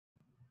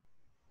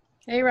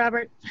Hey,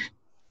 Robert.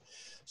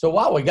 So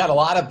wow, we got a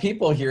lot of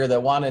people here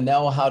that want to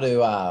know how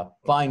to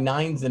find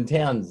nines and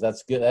tens.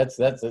 That's good.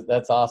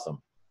 That's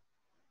awesome.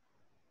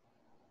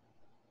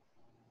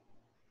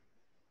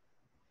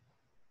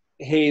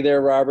 Hey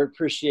there, Robert.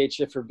 Appreciate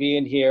you for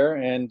being here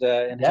and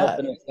Yeah.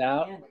 helping us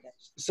out.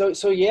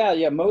 So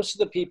yeah. Most of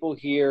the people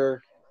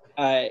here,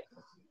 uh,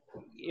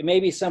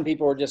 maybe some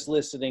people are just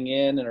listening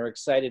in and are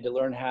excited to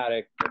learn how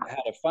to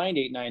find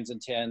eight, nines,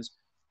 and tens.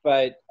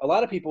 But a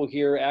lot of people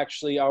here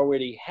actually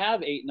already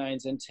have eight,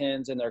 nines, and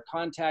tens in their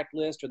contact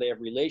list, or they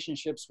have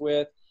relationships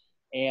with.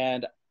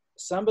 And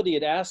somebody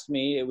had asked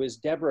me, it was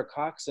Deborah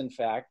Cox, in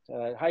fact.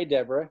 Hi,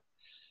 Deborah.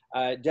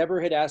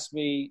 Deborah had asked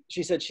me,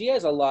 she said she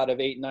has a lot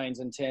of eight, nines,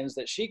 and tens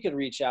that she could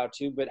reach out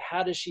to, but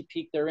how does she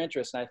pique their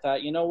interest? And I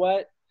thought, you know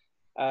what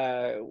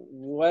a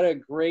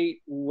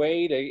great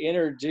way to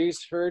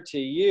introduce her to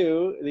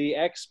you, the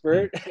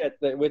expert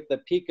with the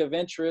peak of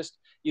interest.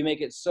 You make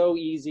it so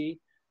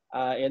easy.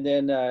 And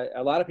then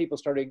a lot of people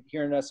started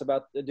hearing us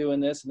about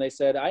doing this, and they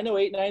said, I know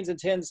eight, nines, and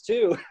tens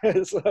too.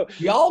 so,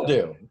 We all so,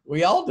 do.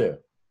 We all do.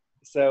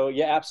 so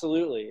yeah,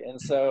 absolutely.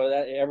 And so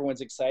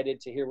everyone's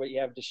excited to hear what you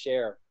have to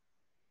share.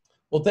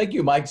 Well, thank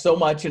you, Mike, so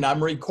much. And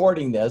I'm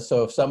recording this,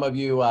 so if some of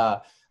you,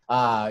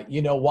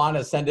 want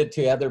to send it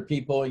to other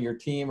people in your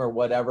team or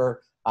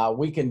whatever,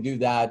 we can do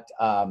that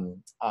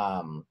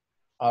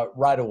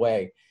right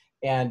away.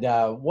 And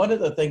one of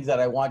the things that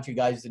I want you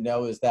guys to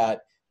know is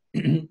that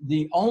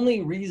the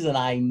only reason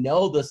I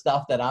know the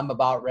stuff that I'm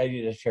about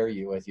ready to share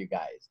with you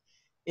guys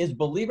is,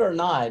 believe it or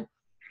not,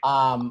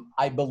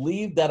 I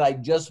believe that I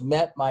just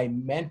met my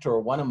mentor,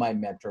 one of my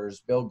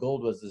mentors, Bill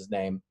Gould was his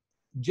name,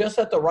 just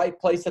at the right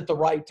place at the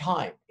right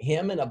time.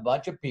 Him and a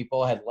bunch of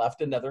people had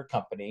left another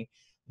company.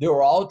 They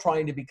were all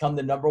trying to become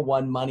the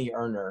 #1 money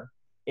earner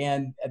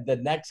and the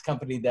next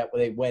company that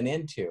they went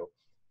into.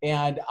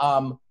 And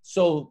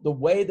so the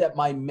way that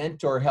my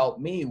mentor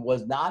helped me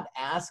was not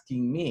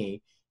asking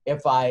me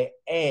if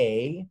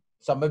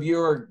some of you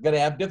are going to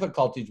have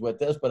difficulties with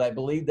this, but I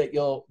believe that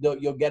you'll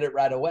get it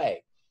right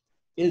away.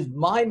 Is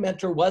my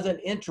mentor wasn't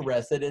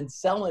interested in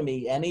selling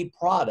me any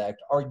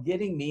product or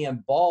getting me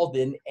involved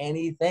in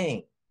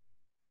anything.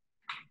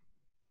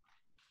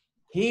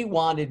 He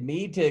wanted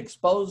me to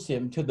expose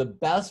him to the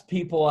best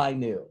people I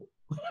knew.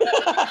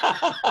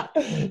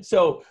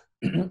 So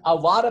a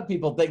lot of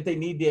people think they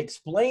need to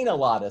explain a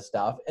lot of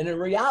stuff, and in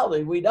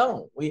reality, we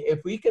don't.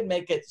 If we can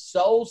make it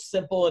so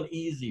simple and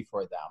easy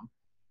for them,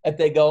 if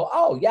they go,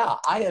 oh yeah,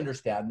 I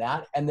understand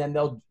that, and then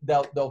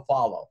they'll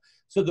follow.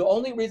 So the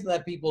only reason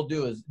that people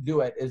do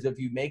it is if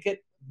you make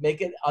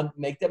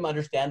them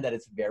understand that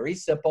it's very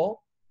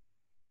simple,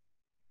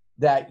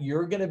 that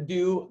you're going to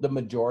do the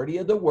majority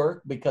of the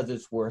work because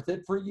it's worth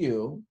it for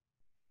you,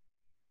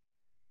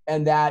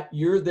 and that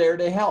you're there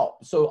to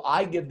help. So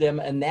I give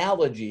them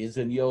analogies,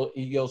 and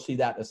you'll see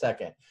that in a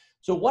second.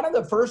 So one of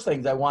the first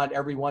things I want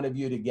every one of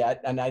you to get,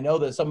 and I know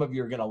that some of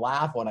you are going to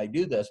laugh when I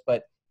do this,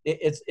 but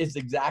it's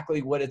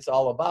exactly what it's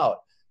all about.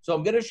 So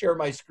I'm going to share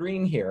my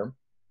screen here.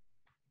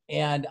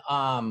 And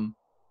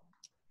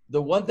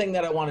the one thing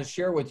that I want to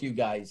share with you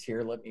guys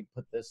here, let me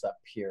put this up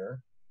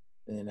here,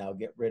 and then I'll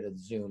get rid of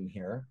Zoom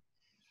here.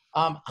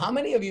 How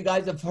many of you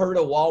guys have heard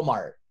of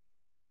Walmart?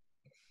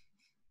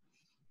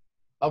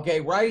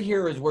 Okay, right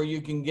here is where you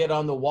can get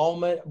on the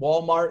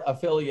Walmart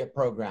affiliate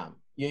program.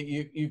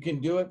 You can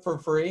do it for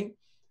free.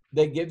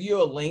 They give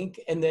you a link,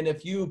 and then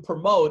if you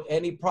promote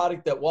any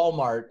product that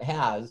Walmart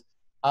has,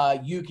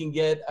 you can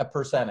get a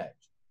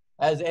percentage.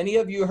 Has any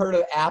of you heard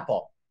of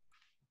Apple?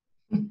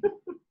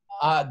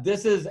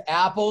 This is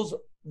Apple's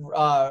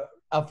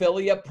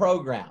affiliate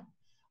program.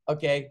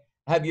 Okay,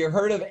 have you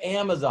heard of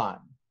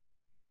Amazon?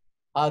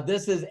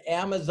 This is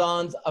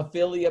Amazon's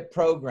affiliate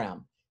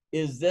program.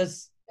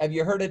 Have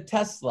you heard of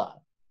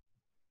Tesla?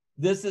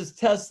 This is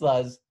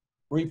Tesla's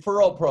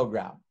referral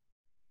program.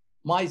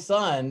 My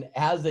son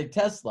has a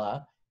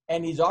Tesla,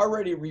 and he's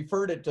already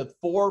referred it to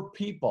 4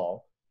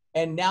 people,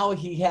 and now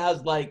he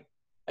has, like,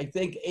 I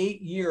think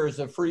 8 years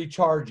of free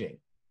charging.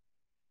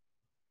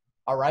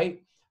 All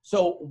right?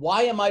 So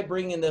why am I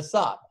bringing this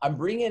up? I'm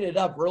bringing it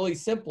up really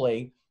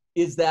simply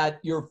is that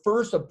your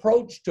first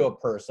approach to a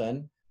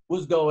person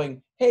was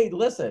going, hey,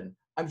 listen,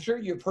 I'm sure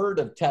you've heard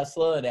of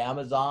Tesla and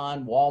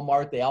Amazon,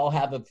 Walmart. They all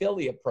have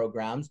affiliate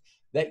programs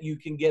that you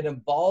can get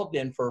involved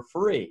in for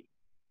free.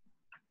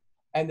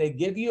 And they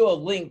give you a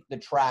link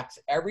that tracks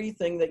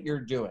everything that you're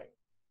doing.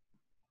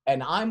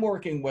 And I'm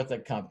working with a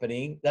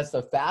company that's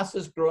the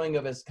fastest growing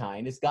of its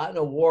kind. It's gotten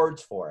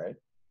awards for it.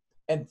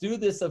 And through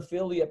this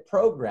affiliate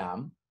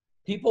program,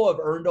 people have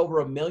earned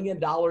over $1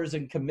 million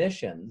in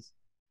commissions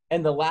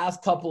in the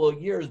last couple of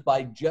years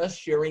by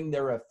just sharing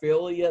their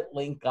affiliate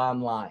link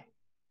online.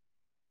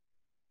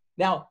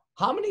 Now,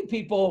 how many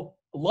people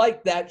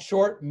like that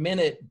short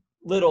minute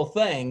little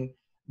thing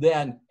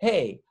then,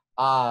 hey,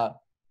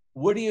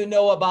 what do you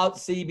know about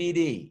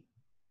CBD?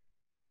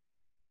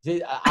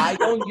 See, I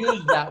don't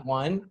use that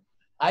one.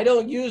 I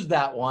don't use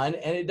that one,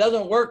 and it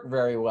doesn't work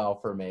very well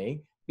for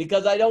me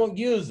because I don't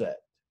use it.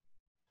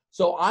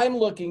 So I'm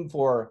looking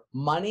for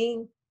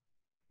money,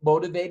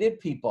 motivated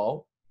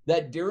people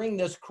that during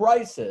this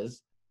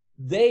crisis,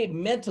 they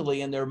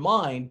mentally in their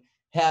mind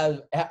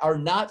are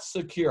not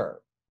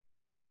secure.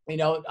 You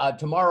know,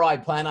 tomorrow I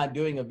plan on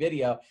doing a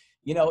video.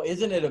 You know,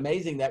 isn't it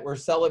amazing that we're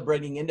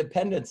celebrating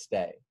Independence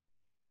Day?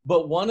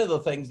 But one of the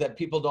things that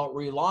people don't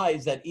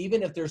realize that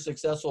even if they're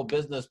successful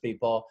business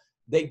people,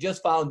 they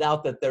just found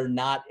out that they're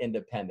not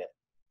independent.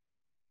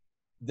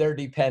 They're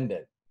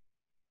dependent.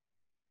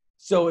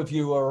 So if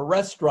you are a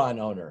restaurant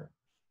owner,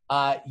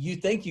 you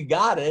think you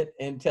got it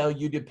until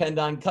you depend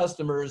on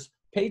customers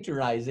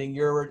patronizing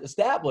your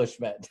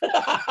establishment.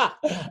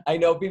 I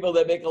know people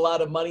that make a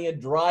lot of money in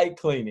dry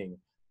cleaning.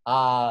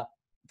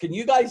 Can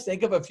you guys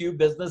think of a few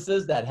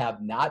businesses that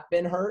have not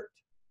been hurt?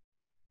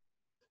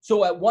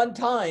 So at one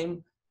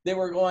time, they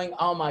were going,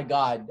 oh my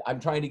God, I'm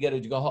trying to get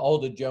a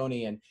hold of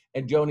Joni.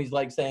 And Joni's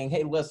like saying,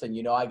 hey, listen,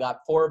 you know, I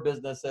got 4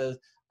 businesses.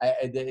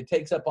 It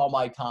takes up all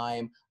my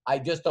time. I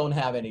just don't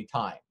have any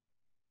time.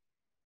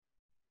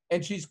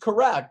 And she's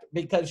correct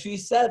because she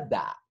said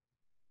that.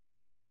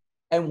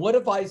 And what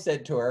if I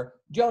said to her,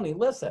 Joni,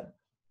 listen,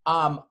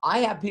 I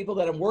have people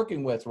that I'm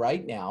working with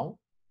right now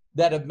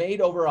that have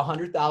made over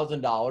 $100,000,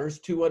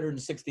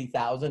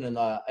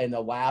 $260,000 in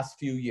the last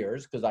few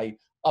years, because I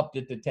upped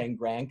it to 10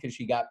 grand because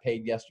she got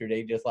paid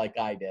yesterday just like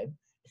I did.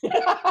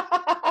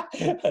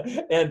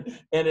 and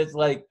it's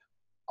like,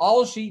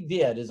 all she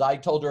did is I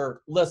told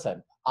her,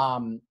 listen,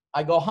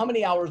 I go, how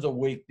many hours a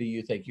week do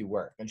you think you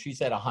work? And she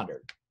said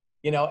 100,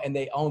 you know, and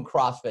they own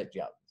CrossFit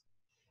gyms.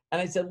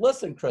 And I said,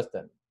 listen,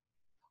 Kristen,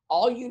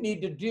 all you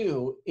need to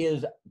do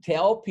is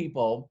tell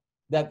people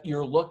that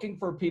you're looking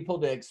for people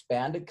to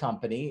expand a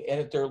company. And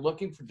if they're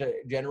looking to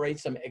generate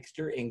some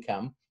extra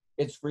income,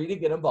 it's free to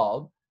get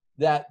involved,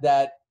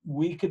 that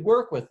we could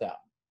work with them.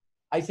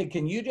 I said,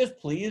 can you just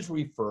please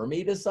refer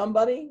me to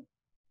somebody?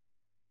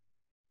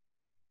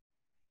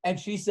 And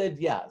she said,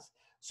 yes.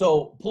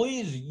 So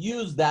please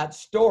use that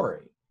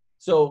story.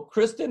 So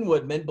Kristen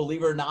Woodman,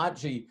 believe it or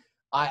not,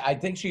 I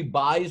think she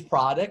buys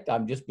product.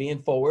 I'm just being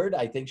forward.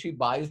 I think she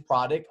buys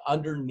product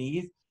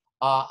underneath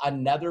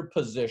another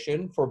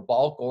position for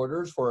bulk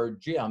orders for her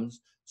gyms.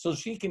 So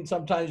she can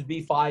sometimes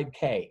be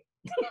 5K.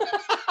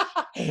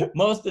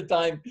 Most of the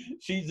time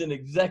she's an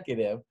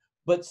executive,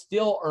 but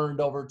still earned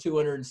over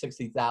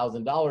 $260,000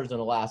 in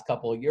the last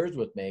couple of years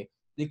with me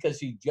because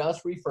she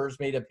just refers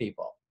me to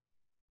people.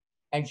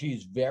 And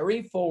she's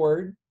very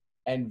forward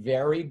and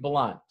very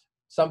blunt.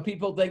 Some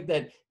people think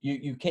that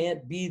you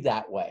can't be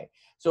that way.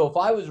 So if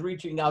I was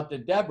reaching out to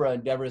Deborah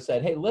and Deborah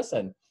said, hey,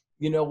 listen,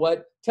 you know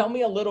what? Tell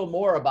me a little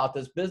more about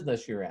this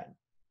business you're in.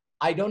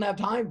 I don't have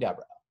time,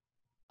 Deborah.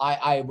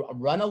 I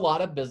run a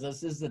lot of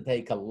businesses that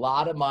take a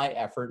lot of my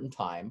effort and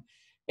time.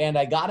 And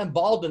I got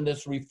involved in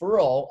this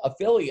referral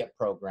affiliate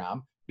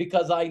program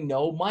because I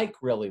know Mike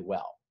really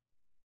well.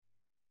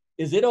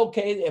 Is it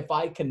okay if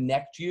I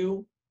connect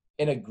you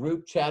in a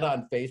group chat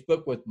on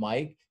Facebook with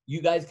Mike?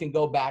 You guys can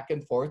go back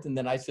and forth, and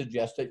then I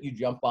suggest that you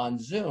jump on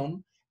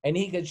Zoom and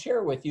he can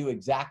share with you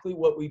exactly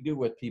what we do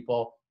with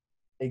people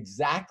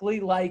exactly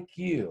like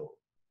you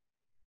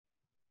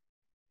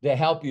to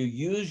help you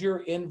use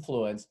your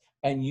influence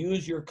and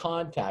use your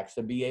contacts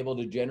to be able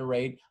to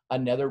generate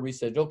another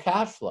residual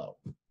cash flow.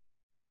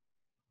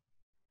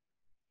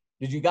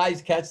 Did you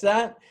guys catch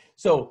that?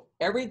 So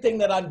everything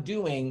that I'm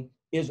doing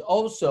is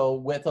also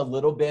with a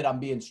little bit,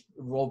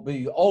 will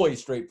be always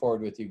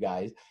straightforward with you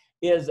guys,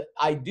 is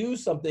I do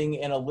something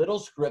in a little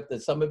script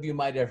that some of you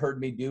might have heard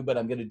me do, but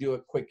I'm going to do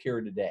it quick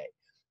here today.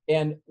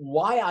 And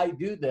why I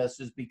do this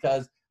is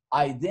because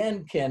I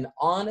then can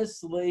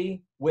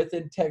honestly, with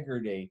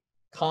integrity,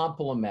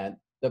 compliment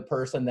the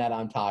person that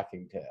I'm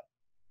talking to.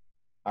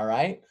 All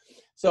right?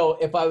 So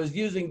if I was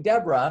using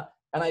Deborah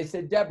and I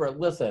said, Deborah,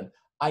 listen,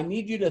 I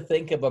need you to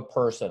think of a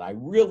person. I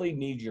really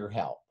need your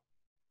help.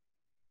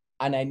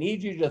 And I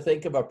need you to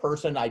think of a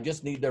person. I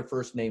just need their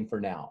first name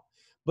for now.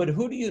 But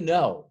who do you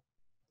know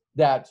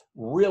that's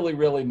really,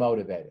 really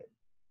motivated?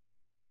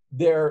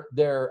 They're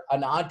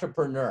an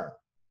entrepreneur.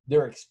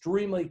 They're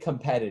extremely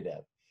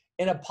competitive.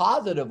 In a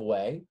positive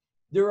way,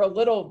 they're a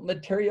little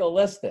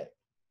materialistic,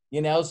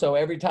 you know? So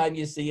every time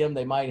you see them,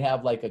 they might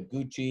have like a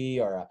Gucci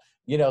or a,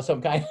 you know,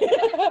 some kind,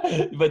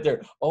 but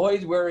they're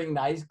always wearing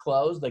nice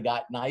clothes. They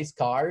got nice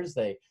cars.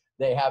 They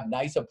have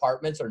nice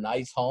apartments or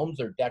nice homes.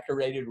 They're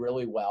decorated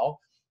really well.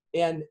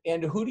 And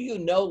who do you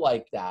know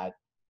like that,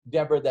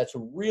 Deborah, that's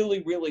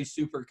really, really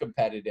super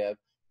competitive?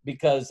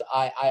 Because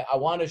I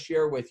want to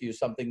share with you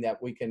something that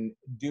we can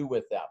do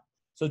with them.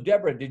 So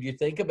Deborah, did you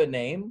think of a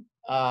name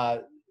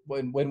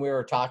when we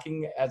were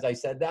talking as I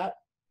said that?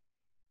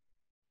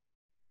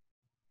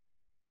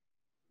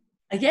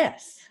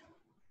 Yes.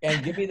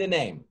 And give me the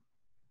name.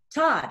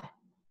 Todd.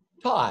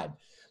 Todd.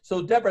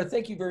 So Deborah,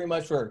 thank you very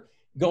much for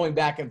going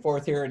back and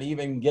forth here and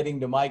even getting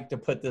to Mike to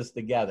put this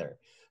together.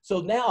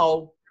 So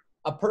now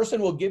a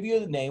person will give you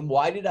the name.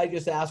 Why did I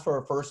just ask for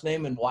a first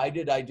name and why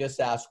did I just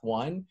ask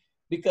one?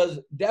 Because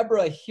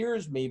Deborah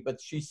hears me,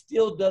 but she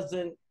still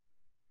doesn't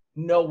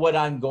know what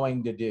I'm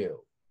going to do.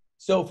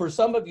 So for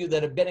some of you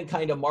that have been in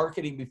kind of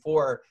marketing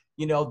before,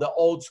 you know, the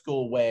old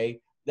school way,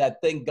 that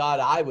thank God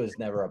I was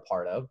never a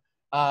part of,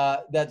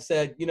 that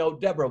said, you know,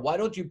 Deborah, why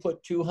don't you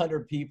put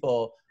 200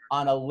 people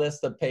on a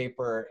list of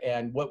paper,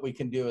 and what we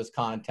can do is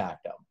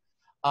contact them.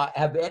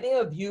 Have any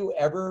of you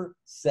ever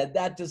said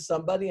that to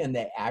somebody and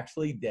they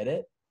actually did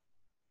it?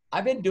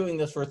 I've been doing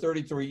this for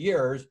 33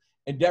 years,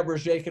 and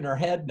Deborah's shaking her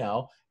head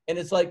no. And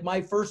it's like,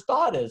 my first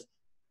thought is,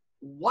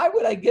 why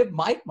would I give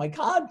Mike my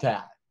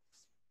contact?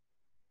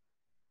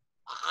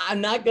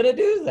 I'm not going to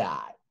do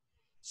that.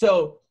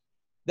 So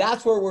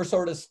that's where we're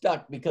sort of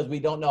stuck, because we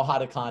don't know how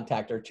to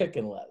contact our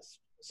chicken list.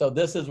 So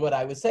this is what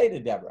I would say to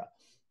Deborah.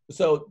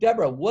 So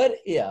Deborah, what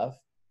if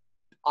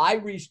I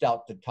reached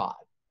out to Todd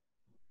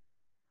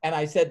and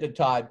I said to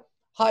Todd,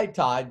 hi,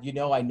 Todd, you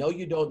know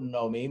you don't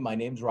know me. My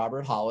name's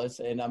Robert Hollis,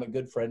 and I'm a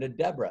good friend of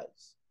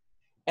Deborah's.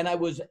 And I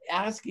was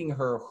asking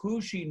her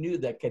who she knew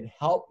that could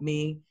help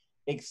me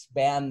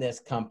expand this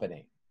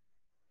company.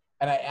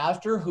 And I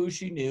asked her who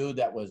she knew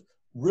that was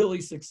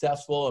really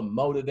successful and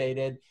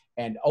motivated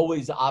and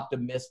always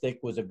optimistic,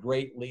 was a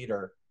great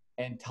leader.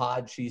 And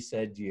Todd, she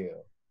said you.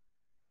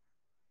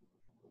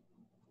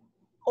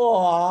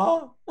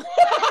 Aww.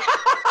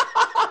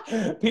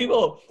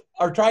 People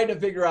are trying to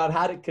figure out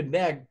how to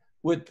connect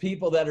with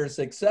people that are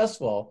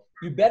successful.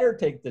 You better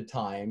take the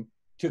time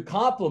to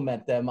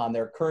compliment them on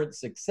their current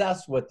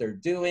success, what they're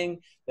doing,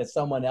 that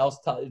someone else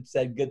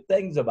said good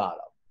things about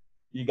them.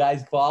 You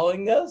guys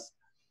following this?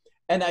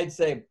 And I'd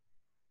say,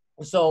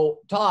 so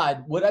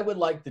Todd, what I would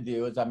like to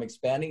do is, I'm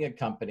expanding a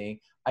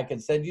company. I can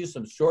send you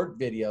some short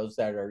videos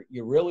that are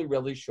really,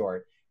 really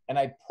short. And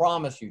I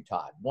promise you,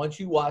 Todd, once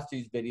you watch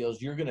these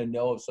videos, you're going to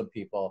know of some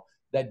people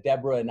that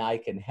Deborah and I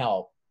can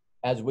help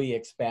as we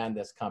expand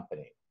this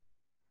company.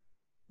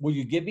 Will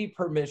you give me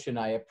permission?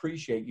 I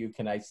appreciate you.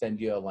 Can I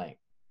send you a link?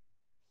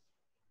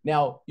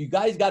 Now, you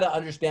guys got to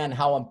understand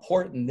how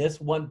important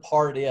this one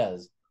part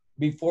is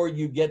before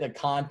you get a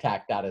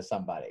contact out of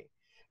somebody.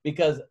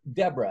 Because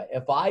Deborah,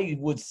 if I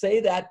would say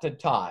that to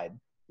Todd,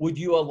 would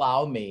you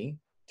allow me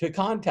to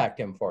contact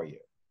him for you?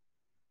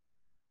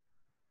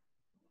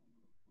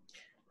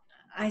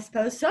 I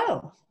suppose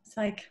so. It's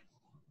like,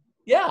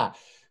 yeah.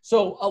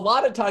 So a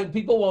lot of times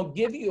people won't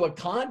give you a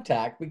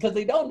contact because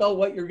they don't know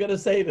what you're going to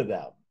say to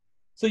them.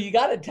 So you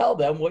got to tell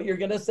them what you're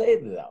going to say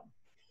to them.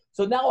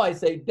 So now I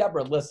say,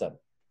 Deborah, listen,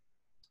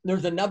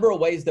 there's a number of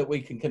ways that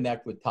we can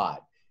connect with Todd.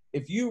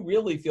 If you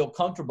really feel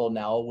comfortable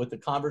now with the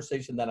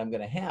conversation that I'm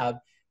going to have,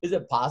 is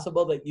it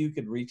possible that you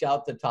could reach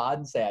out to Todd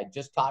and say, I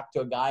just talked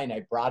to a guy and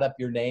I brought up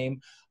your name.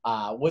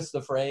 What's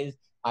the phrase?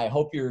 I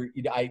hope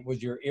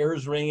was your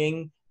ears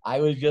ringing. I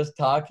was just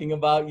talking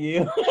about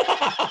you.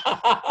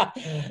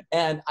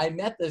 And I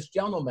met this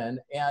gentleman,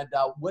 and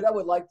what I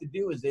would like to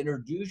do is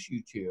introduce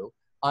you to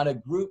on a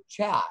group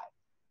chat.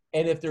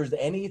 And if there's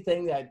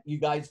anything that you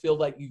guys feel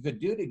like you could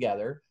do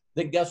together,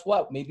 then guess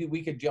what? Maybe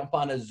we could jump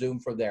on a Zoom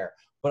from there.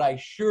 But I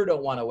sure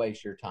don't want to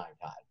waste your time,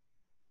 Todd.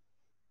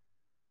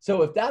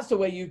 So if that's the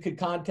way you could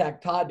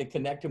contact Todd to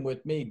connect him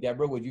with me,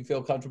 Deborah, would you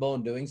feel comfortable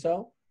in doing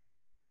so?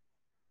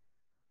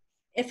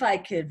 if I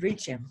could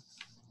reach him.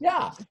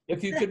 Yeah,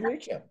 if you could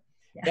reach him.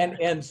 Yeah.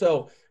 And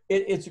so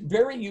it's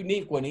very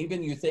unique when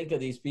even you think of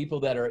these people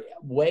that are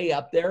way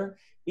up there,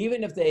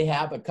 even if they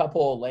have a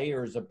couple of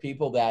layers of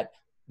people that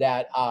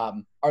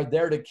are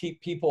there to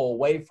keep people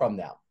away from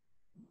them.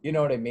 You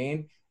know what I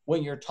mean?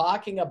 When you're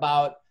talking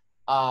about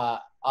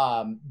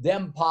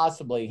them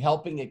possibly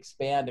helping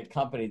expand a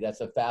company that's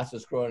the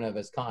fastest growing of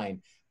its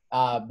kind,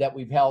 that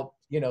we've helped,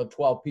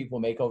 12 people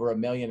make over $1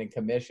 million in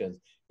commissions,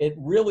 it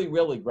really,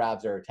 really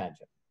grabs their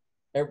attention.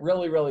 It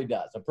really, really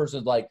does. A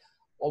person's like,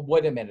 well,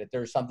 wait a minute,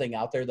 there's something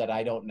out there that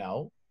I don't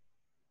know.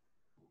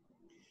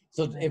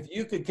 So if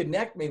you could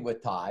connect me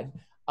with Todd,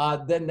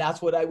 then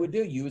that's what I would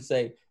do. You would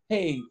say,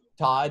 hey,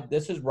 Todd,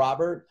 this is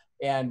Robert.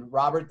 And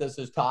Robert, this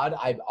is Todd.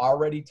 I've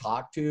already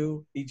talked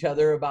to each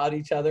other about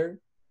each other,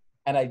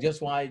 and I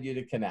just wanted you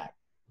to connect.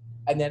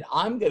 And then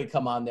I'm going to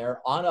come on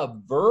there on a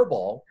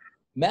verbal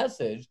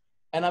message,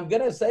 and I'm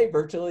going to say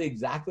virtually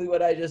exactly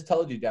what I just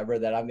told you, Deborah,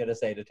 that I'm going to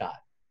say to Todd.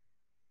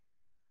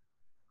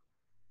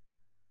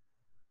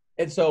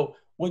 And so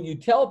when you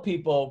tell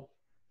people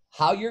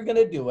how you're going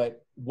to do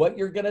it, what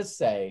you're going to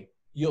say,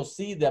 you'll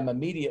see them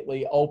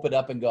immediately open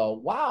up and go,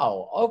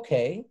 wow,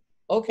 okay,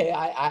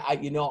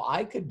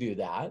 I could do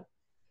that.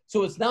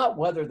 So it's not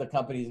whether the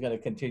company is going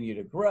to continue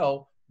to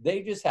grow.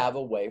 They just have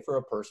a way for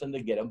a person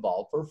to get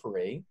involved for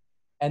free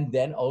and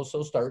then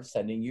also start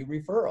sending you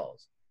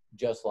referrals,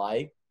 just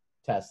like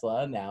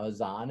Tesla and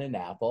Amazon and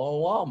Apple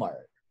and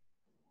Walmart.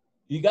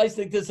 You guys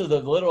think this is a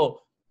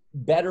little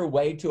better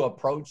way to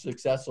approach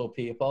successful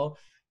people?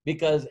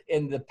 Because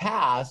in the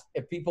past,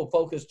 if people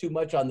focus too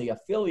much on the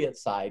affiliate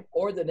side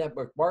or the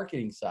network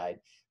marketing side,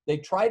 they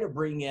try to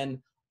bring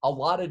in a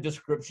lot of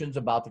descriptions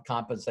about the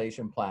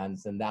compensation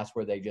plans, and that's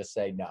where they just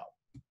say, no,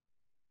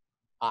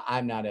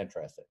 I'm not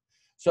interested.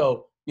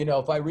 So,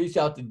 if I reach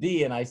out to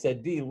D and I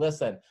said, D,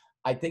 listen,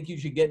 I think you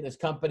should get in this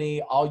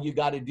company. All you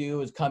got to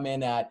do is come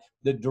in at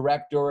the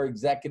director or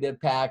executive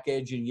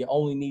package, and you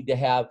only need to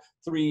have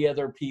 3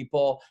 other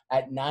people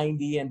at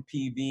 90 in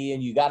PV,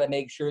 and you got to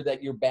make sure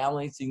that you're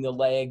balancing the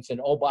legs. And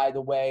oh, by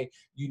the way,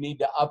 you need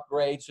to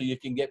upgrade so you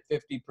can get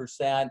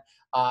 50%,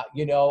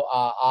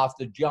 off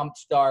the jump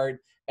start.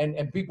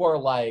 And people are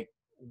like,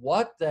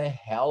 what the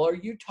hell are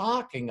you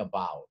talking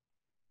about?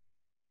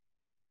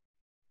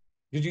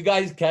 Did you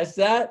guys catch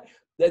that?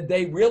 That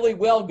they really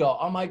will go,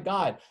 oh my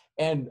God.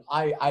 And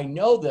I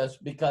know this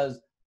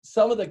because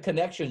some of the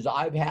connections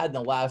I've had in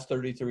the last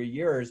 33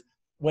 years,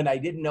 when I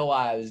didn't know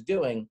what I was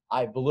doing,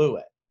 I blew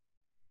it.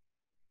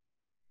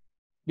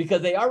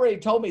 Because they already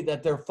told me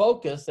that they're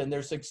focused and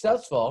they're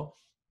successful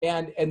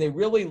and they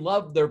really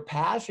love their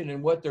passion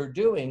and what they're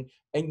doing.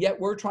 And yet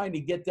we're trying to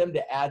get them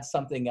to add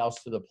something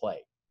else to the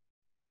plate.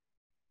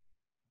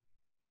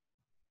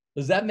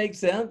 Does that make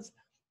sense?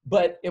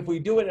 But if we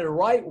do it in the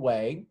right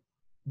way,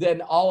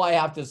 then all I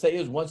have to say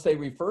is once they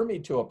refer me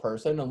to a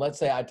person, and let's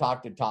say I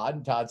talk to Todd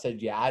and Todd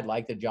says, yeah, I'd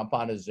like to jump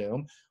on a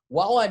Zoom.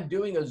 While I'm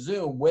doing a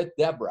Zoom with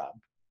Deborah,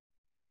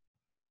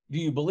 do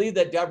you believe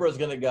that Deborah is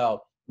going to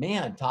go,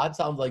 man, Todd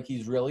sounds like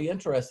he's really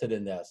interested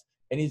in this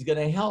and he's going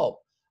to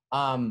help.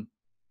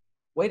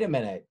 Wait a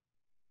minute.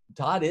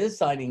 Todd is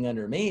signing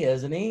under me,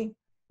 isn't he?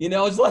 You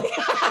know, it's like,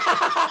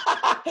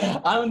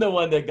 I'm the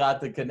one that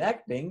got the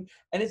connecting.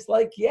 And it's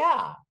like,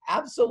 yeah,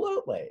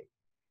 absolutely.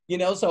 You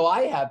know, so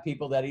I have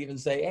people that even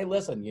say, hey,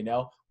 listen, you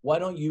know, why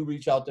don't you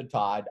reach out to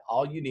Todd?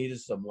 All you need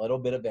is some little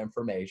bit of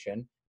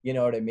information, you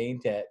know what I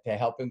mean, to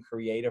help him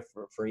create a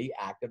free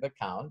active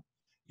account.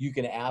 You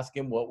can ask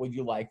him, what would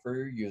you like for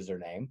your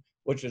username,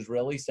 which is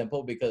really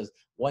simple because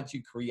once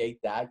you create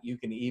that, you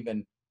can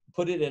even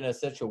put it in a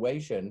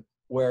situation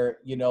where,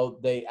 you know,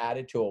 they add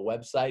it to a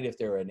website. If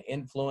they're an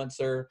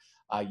influencer,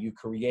 you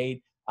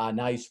create a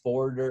nice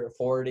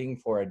forwarding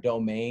for a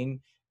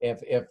domain.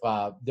 If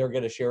they're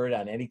going to share it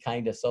on any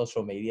kind of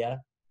social media.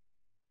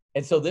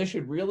 And so this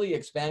should really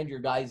expand your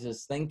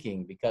guys'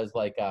 thinking because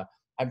like,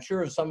 I'm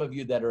sure some of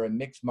you that are in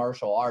mixed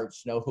martial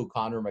arts know who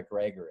Conor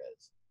McGregor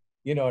is.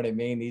 You know what I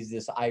mean? He's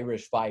this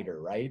Irish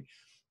fighter, right?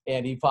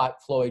 And he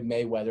fought Floyd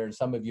Mayweather, and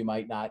some of you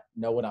might not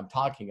know what I'm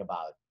talking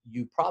about.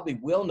 You probably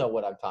will know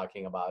what I'm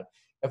talking about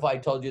if I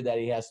told you that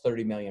he has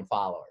 30 million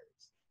followers.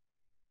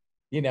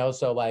 You know,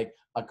 so like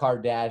a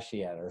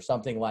Kardashian or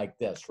something like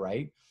this,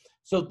 right?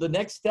 So the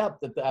next step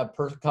that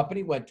the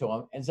company went to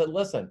him and said,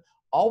 listen,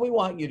 all we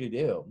want you to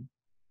do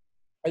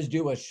is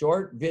do a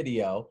short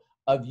video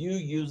of you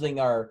using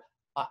our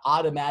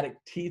automatic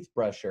teeth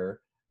brusher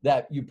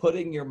that you put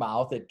in your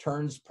mouth. It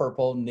turns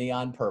purple,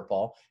 neon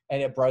purple,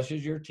 and it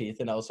brushes your teeth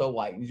and also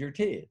whitens your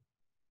teeth.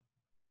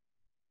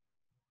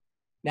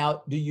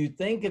 Now, do you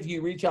think if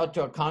you reach out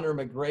to a Conor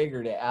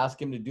McGregor to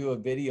ask him to do a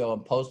video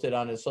and post it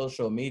on his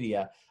social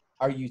media,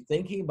 are you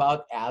thinking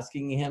about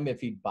asking him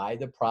if he'd buy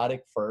the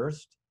product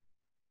first?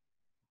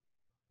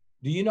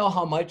 Do you know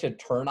how much a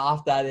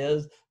turnoff that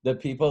is? The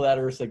people that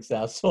are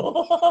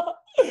successful.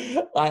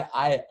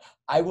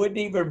 I wouldn't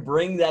even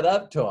bring that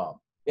up to him.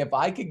 If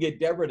I could get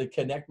Deborah to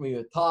connect me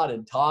with Todd,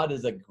 and Todd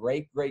is a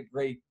great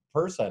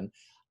person,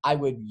 I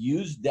would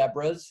use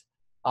Deborah's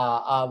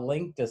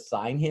link to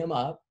sign him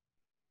up.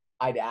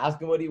 I'd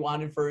ask him what he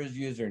wanted for his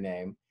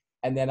username,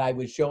 and then I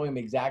would show him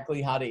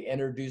exactly how to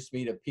introduce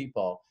me to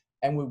people,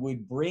 and we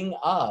would bring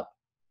up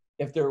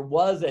if there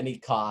was any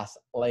cost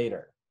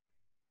later.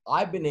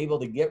 I've been able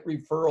to get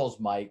referrals,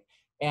 Mike,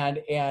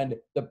 and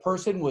the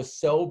person was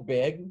so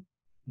big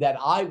that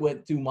I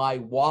went through my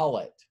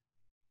wallet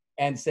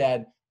and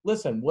said,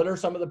 listen, what are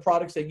some of the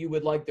products that you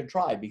would like to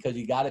try? Because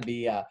you got to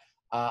be a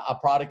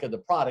product of the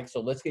product. So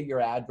let's get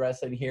your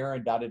address in here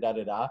and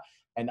da-da-da-da-da.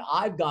 And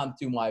I've gone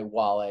through my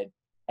wallet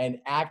and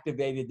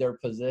activated their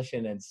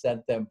position and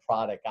sent them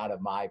product out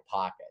of my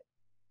pocket.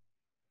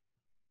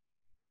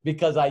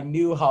 Because I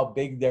knew how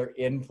big their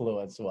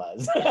influence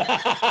was.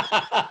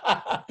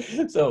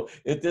 So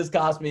if this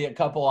cost me a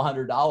couple of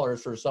 $100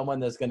 for someone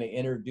that's going to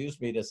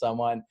introduce me to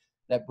someone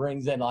that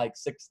brings in like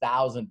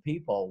 6,000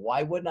 people,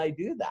 why wouldn't I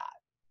do that?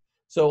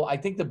 So I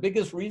think the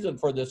biggest reason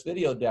for this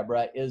video,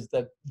 Deborah, is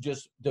that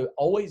just to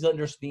always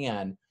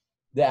understand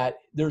that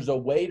there's a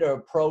way to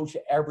approach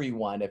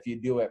everyone if you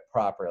do it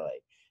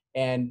properly.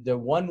 And the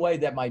one way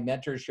that my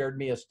mentor shared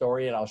me a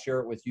story, and I'll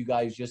share it with you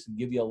guys just to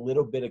give you a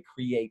little bit of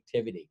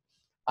creativity.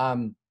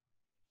 And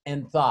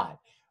thought,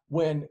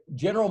 when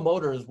General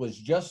Motors was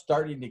just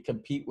starting to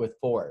compete with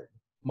Ford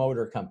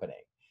Motor Company,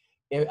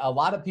 a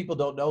lot of people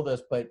don't know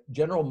this, but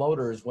General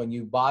Motors, when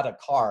you bought a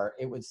car,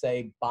 it would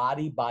say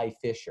body by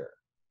Fisher.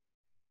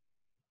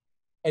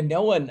 And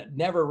no one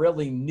never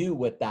really knew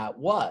what that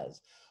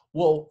was.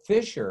 Well,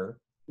 Fisher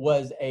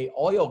was a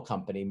oil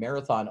company,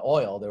 Marathon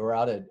Oil. They were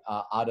out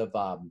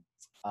of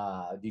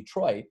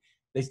Detroit.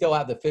 They still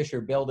have the Fisher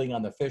building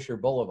on the Fisher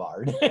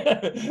Boulevard.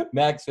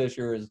 Max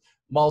Fisher is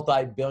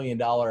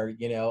multi-billion-dollar,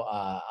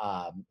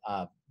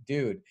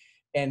 dude.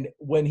 And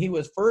when he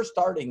was first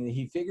starting,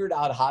 he figured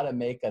out how to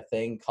make a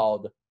thing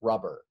called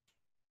rubber.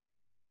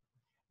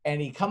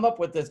 And he come up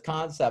with this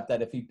concept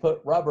that if he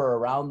put rubber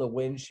around the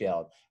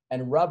windshield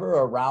and rubber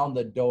around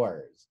the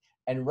doors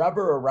and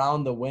rubber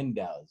around the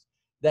windows,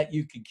 that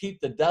you could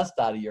keep the dust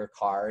out of your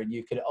car, and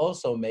you could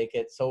also make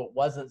it so it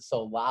wasn't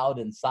so loud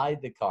inside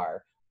the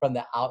car from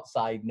the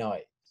outside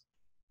noise.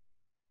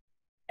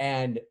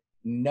 And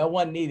no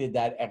one needed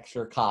that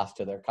extra cost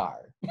to their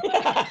car.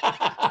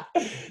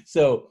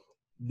 So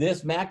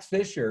this Max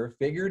Fisher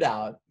figured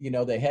out,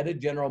 the head of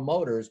General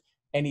Motors,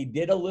 and he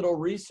did a little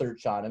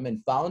research on him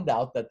and found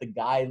out that the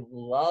guy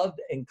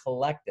loved and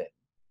collected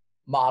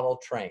model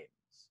trains.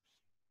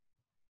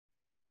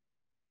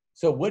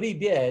 So what he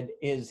did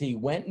is he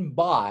went and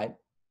bought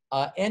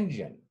an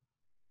engine,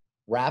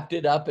 wrapped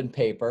it up in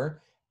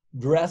paper,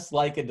 dressed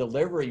like a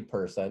delivery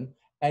person,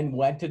 and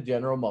went to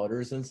General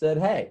Motors and said,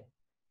 hey,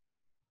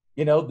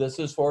 this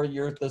is for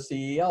the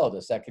CEO.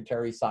 The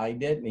secretary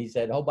signed it, and he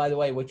said, oh, by the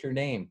way, what's your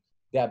name?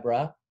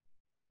 Deborah.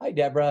 Hi,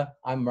 Deborah.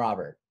 I'm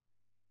Robert.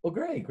 Well,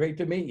 great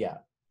to meet you.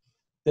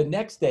 The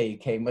next day he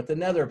came with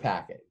another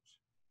package,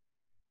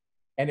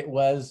 and it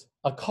was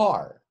a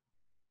car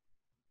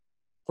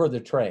for the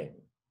train.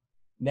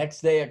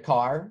 Next day a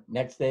car,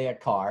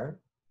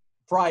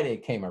 Friday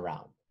came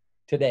around.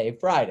 Today,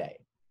 Friday.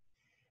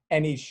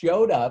 And he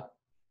showed up,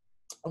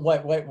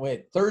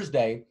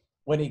 Thursday,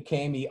 when he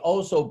came, he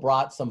also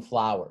brought some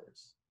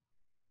flowers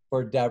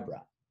for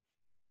Deborah,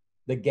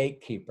 the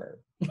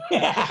gatekeeper.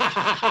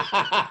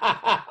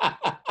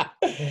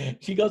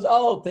 She goes,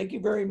 oh, thank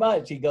you very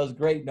much. He goes,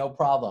 great, no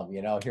problem.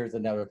 Here's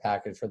another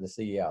package for the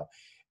CEO.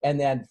 And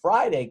then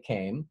Friday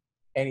came,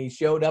 and he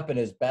showed up in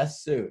his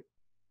best suit,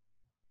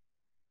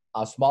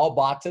 a small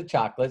box of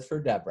chocolates for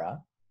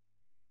Deborah,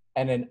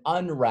 and an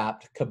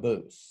unwrapped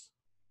caboose.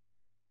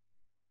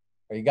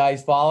 Are you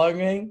guys following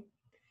me?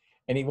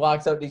 And he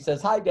walks up and he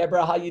says, hi,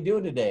 Deborah, how you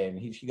doing today?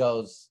 And she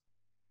goes,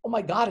 oh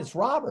my God, it's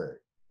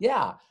Robert.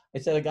 Yeah. I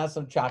said, I got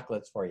some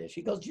chocolates for you.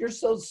 She goes, you're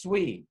so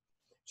sweet.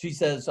 She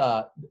says,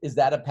 is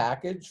that a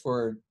package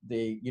for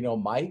the,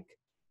 Mike,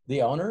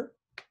 the owner?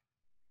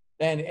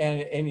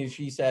 And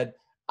she said,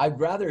 I'd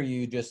rather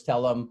you just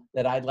tell him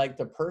that I'd like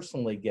to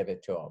personally give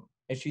it to him.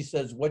 And she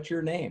says, what's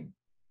your name?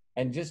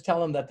 And just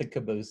tell him that the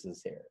caboose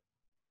is here.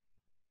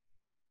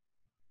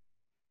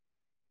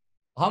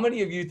 How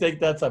many of you think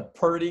that's a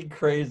pretty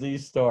crazy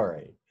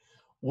story?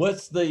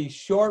 What's the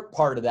short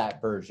part of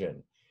that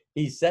version?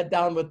 He sat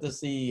down with the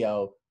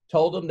CEO,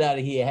 told him that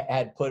he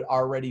had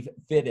already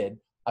fitted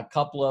a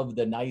couple of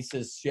the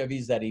nicest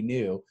Chevys that he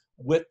knew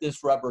with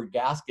this rubber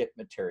gasket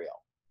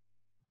material.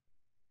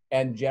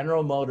 And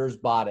General Motors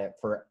bought it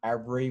for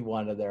every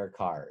one of their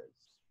cars.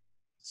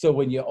 So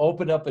when you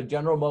open up a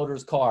General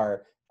Motors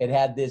car, it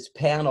had this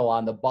panel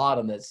on the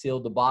bottom that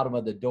sealed the bottom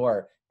of the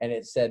door, and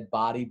it said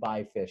Body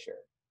by Fisher.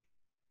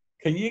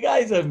 Can you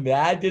guys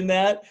imagine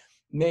that?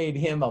 Made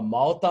him a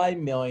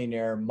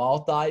multi-millionaire,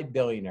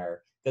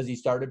 multi-billionaire, because he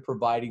started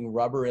providing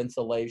rubber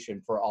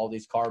insulation for all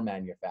these car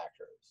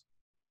manufacturers.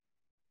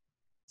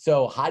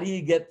 So how do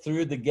you get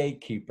through the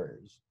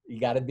gatekeepers? You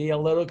got to be a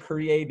little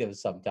creative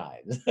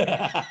sometimes.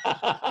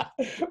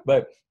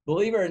 But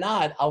believe it or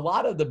not, a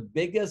lot of the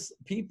biggest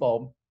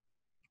people,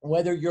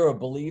 whether you're a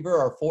believer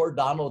or for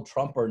Donald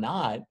Trump or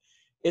not,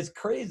 it's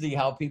crazy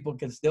how people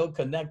can still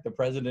connect the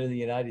president of the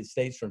United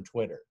States from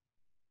Twitter.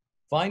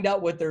 Find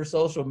out what their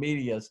social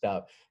media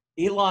stuff.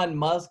 Elon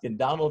Musk and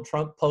Donald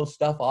Trump post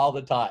stuff all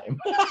the time.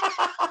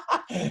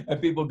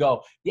 And people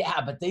go,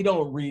 yeah, but they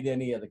don't read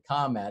any of the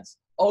comments.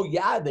 Oh,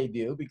 yeah, they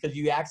do, because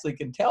you actually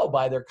can tell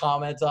by their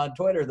comments on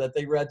Twitter that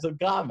they read some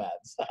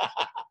comments.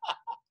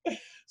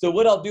 So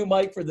what I'll do,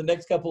 Mike, for the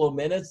next couple of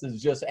minutes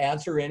is just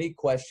answer any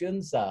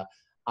questions.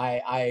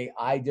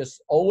 I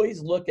just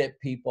always look at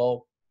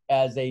people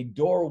as a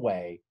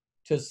doorway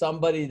to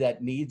somebody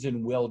that needs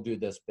and will do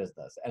this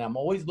business. And I'm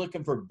always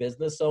looking for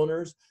business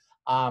owners.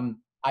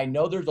 I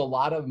know there's a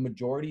lot of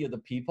majority of the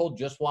people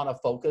just want to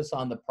focus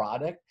on the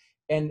product.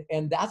 And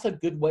that's a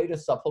good way to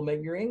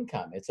supplement your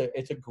income. It's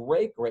a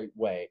great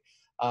way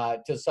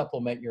to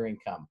supplement your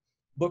income.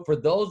 But for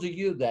those of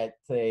you that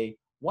say,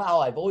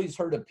 wow, I've always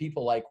heard of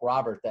people like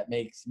Robert that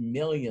makes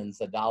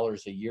millions of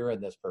dollars a year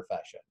in this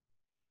profession.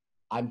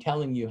 I'm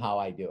telling you how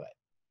I do it.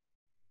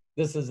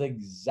 This is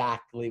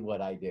exactly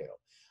what I do.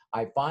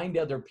 I find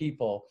other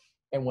people,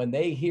 and when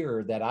they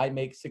hear that I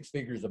make 6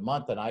 figures a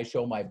month and I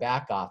show my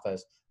back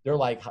office, they're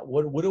like,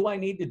 what do I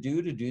need to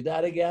do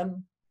that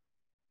again?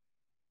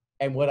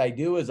 And what I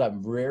do is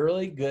I'm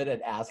really good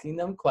at asking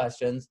them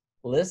questions,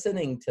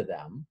 listening to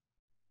them,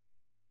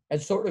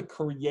 and sort of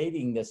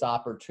creating this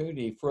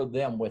opportunity for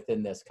them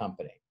within this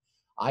company.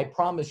 I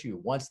promise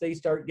you, once they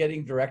start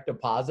getting direct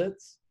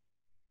deposits,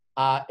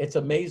 it's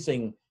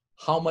amazing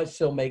how much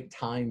they'll make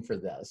time for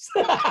this.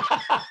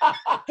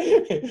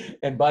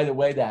 And by the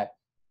way, that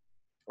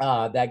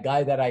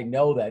guy that I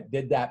know that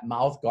did that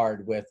mouth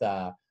guard with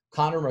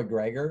Conor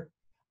McGregor,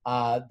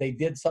 they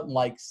did something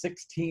like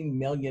 $16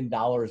 million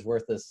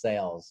worth of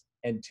sales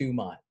in 2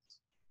 months.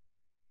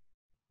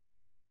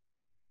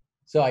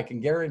 So I can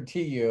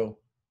guarantee you,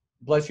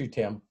 bless you,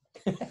 Tim,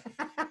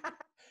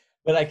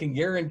 but I can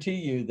guarantee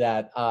you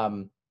that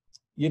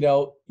You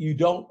know, you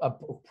don't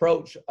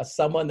approach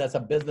someone that's a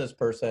business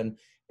person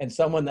and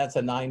someone that's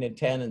a 9 and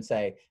 10 and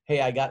say,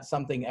 hey, I got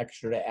something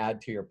extra to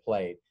add to your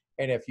plate.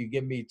 And if you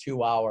give me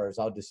 2 hours,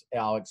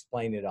 I'll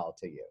explain it all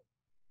to you.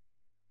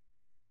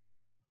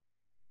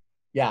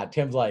 Yeah,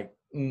 Tim's like,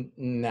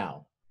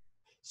 no.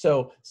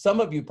 So some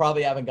of you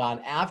probably haven't gone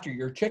after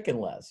your chicken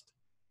list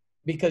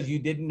because you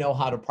didn't know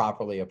how to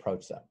properly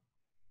approach them.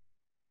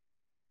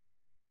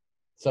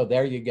 So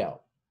there you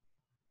go.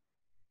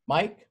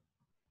 Mike?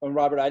 And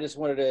Robert, I just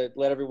wanted to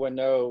let everyone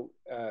know,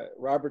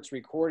 Robert's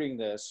recording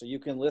this, so you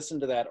can listen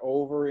to that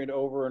over and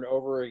over and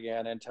over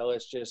again until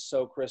it's just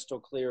so crystal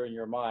clear in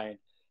your mind.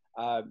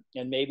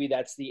 And maybe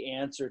that's the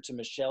answer to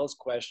Michelle's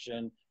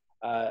question.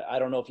 I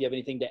don't know if you have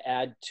anything to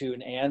add to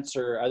an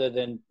answer other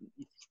than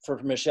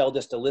for Michelle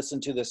just to listen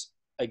to this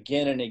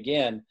again and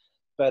again.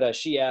 But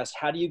she asked,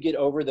 how do you get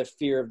over the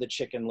fear of the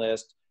chicken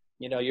list?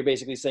 You know, you're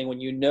basically saying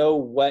when you know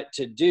what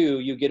to do,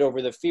 you get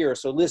over the fear.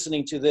 So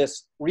listening to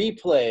this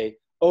replay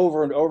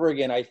over and over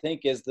again, I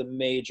think is the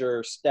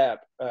major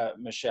step,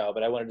 Michelle.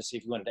 But I wanted to see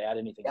if you wanted to add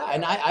anything. Yeah,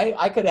 and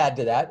I could add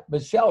to that.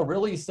 Michelle,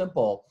 really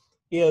simple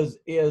is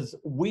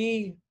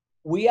we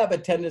have a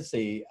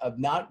tendency of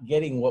not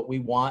getting what we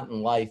want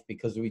in life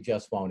because we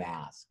just won't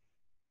ask.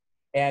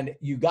 And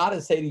you got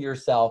to say to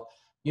yourself,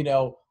 you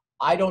know,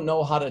 I don't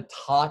know how to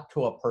talk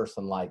to a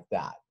person like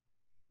that.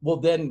 Well,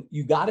 then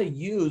you got to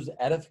use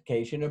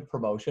edification and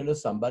promotion to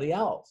somebody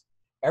else.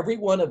 Every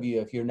one of you,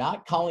 if you're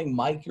not calling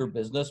Mike your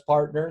business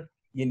partner,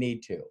 you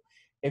need to.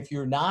 If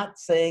you're not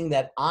saying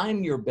that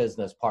I'm your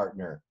business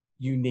partner,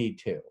 you need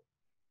to.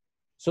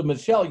 So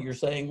Michelle, you're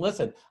saying,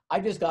 listen, I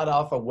just got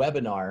off a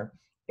webinar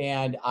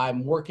and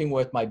I'm working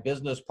with my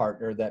business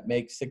partner that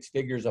makes 6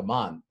 figures a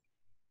month.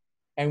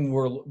 And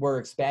we're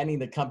expanding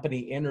the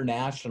company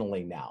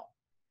internationally now.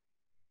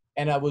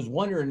 And I was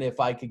wondering if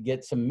I could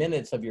get some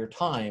minutes of your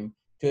time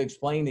to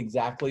explain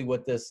exactly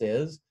what this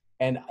is.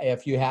 And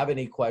if you have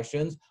any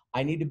questions,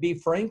 I need to be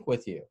frank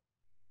with you.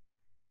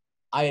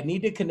 I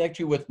need to connect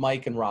you with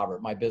Mike and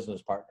Robert, my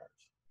business partners.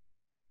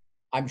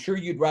 I'm sure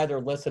you'd rather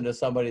listen to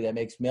somebody that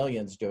makes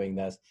millions doing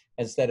this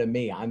instead of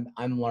me.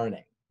 I'm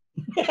learning.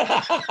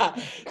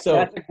 So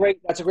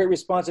that's a great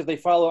response. If they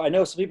follow, I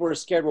know some people are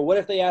scared. Well, what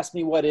if they ask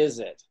me, what is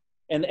it?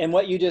 And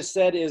what you just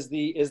said is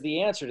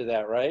the answer to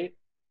that, right?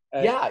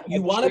 Yeah,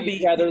 you want to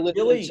be rather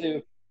really,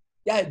 to.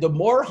 Yeah, the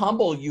more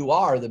humble you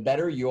are, the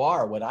better you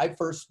are. When I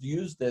first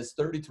used this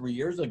 33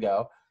 years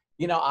ago,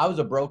 you know, I was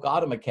a broke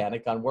auto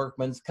mechanic on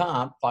workman's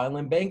comp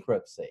filing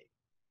bankruptcy.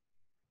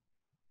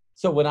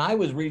 So when I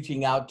was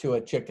reaching out to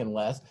a chicken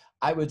list,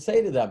 I would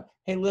say to them,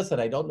 hey, listen,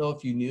 I don't know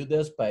if you knew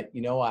this, but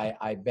you know,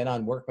 I've been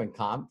on workman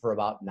comp for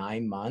about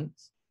 9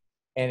 months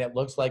and it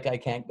looks like I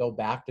can't go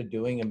back to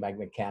doing a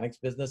mechanics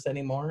business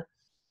anymore.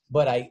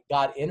 But I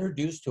got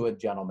introduced to a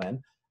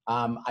gentleman.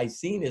 I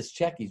seen his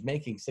check. He's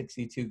making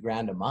 62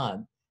 grand a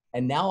month.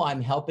 And now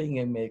I'm helping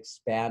him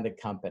expand a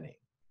company.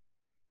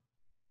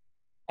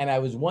 And I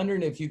was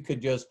wondering if you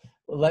could just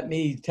let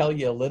me tell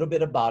you a little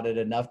bit about it,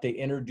 enough to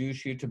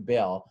introduce you to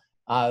Bill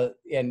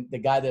and the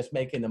guy that's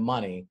making the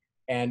money.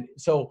 And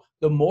so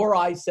the more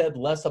I said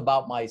less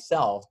about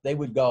myself, they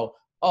would go,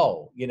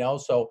 oh, you know,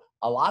 so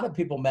a lot of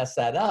people mess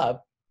that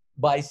up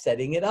by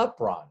setting it up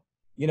wrong.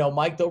 You know,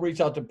 Mike, they'll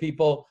reach out to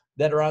people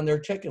that are on their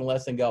chicken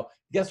list and go,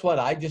 guess what?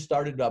 I just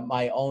started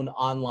my own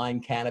online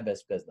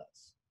cannabis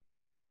business.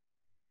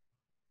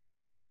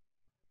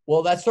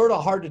 Well, that's sort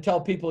of hard to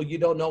tell people you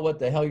don't know what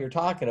the hell you're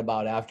talking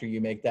about after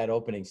you make that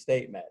opening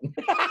statement.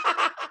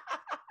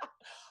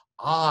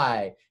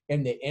 I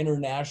am the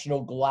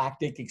international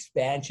galactic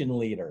expansion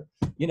leader.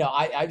 You know,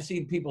 I've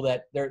seen people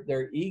that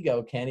their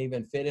ego can't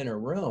even fit in a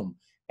room.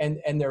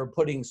 And they're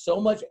putting so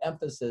much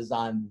emphasis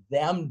on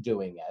them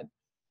doing it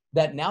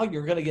that now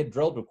you're going to get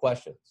drilled with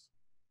questions.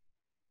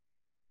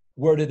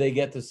 Where did they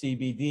get the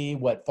CBD?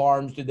 What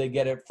farms did they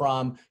get it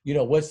from? You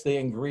know, what's the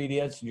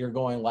ingredients? And you're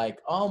going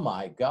like, oh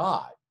my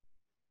God.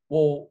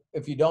 Well,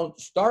 if you don't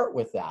start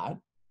with that,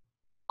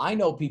 I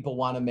know people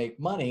want to make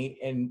money,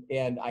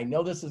 and I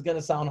know this is going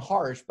to sound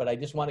harsh, but I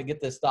just want to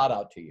get this thought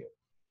out to you.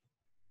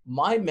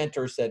 My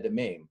mentor said to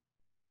me,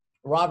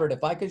 Robert,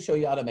 if I could show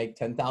you how to make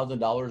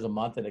 $10,000 a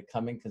month and it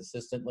coming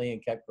consistently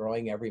and kept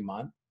growing every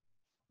month,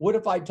 what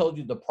if I told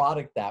you the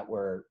product that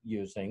we're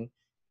using,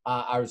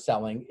 are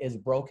selling, is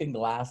broken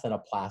glass in a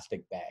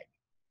plastic bag?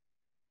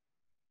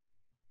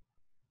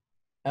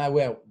 And I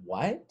went,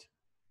 what?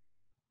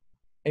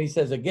 And he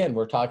says, again,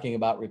 we're talking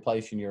about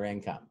replacing your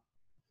income.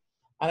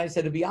 And I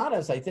said, to be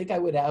honest, I think I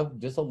would have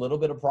just a little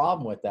bit of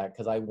problem with that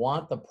because I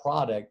want the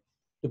product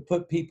to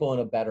put people in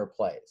a better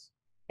place.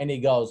 And he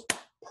goes,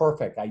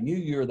 perfect. I knew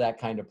you were that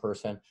kind of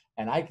person.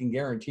 And I can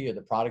guarantee you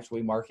the products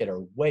we market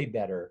are way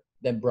better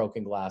than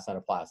broken glass on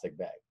a plastic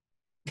bag.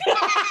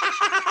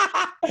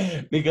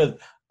 Because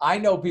I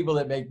know people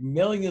that make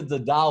millions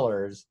of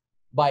dollars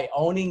by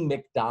owning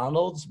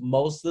McDonald's,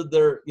 most of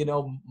their, you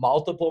know,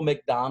 multiple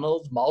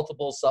McDonald's,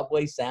 multiple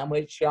Subway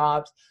sandwich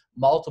shops,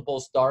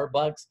 multiple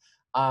Starbucks.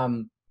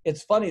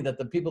 It's funny that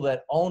the people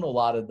that own a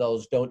lot of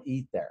those don't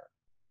eat there.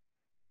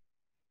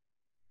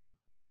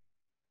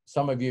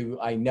 some of you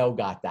I know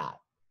got that.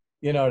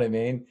 You know what I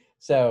mean?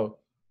 So,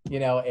 you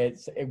know,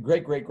 it's a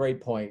great, great,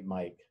 great point,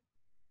 Mike.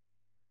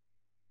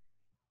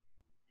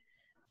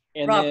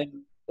 And Rob.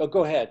 then, oh,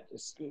 go ahead,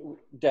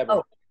 Deborah.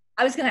 Oh,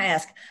 I was going to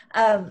ask.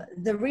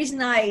 The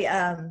reason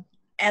I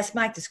asked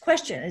Mike this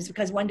question is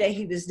because one day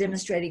he was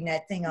demonstrating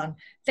that thing on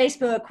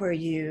Facebook where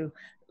you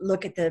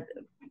look at the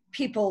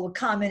people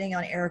commenting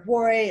on Eric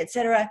Worre, et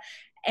cetera.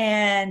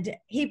 And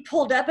he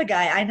pulled up a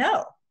guy I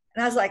know.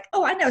 And I was like,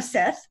 oh, I know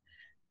Seth.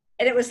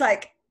 And it was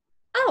like,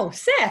 oh,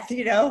 Seth,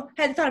 you know,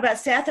 hadn't thought about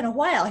Seth in a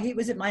while. He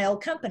was at my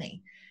old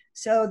company.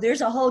 So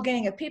there's a whole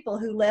gang of people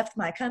who left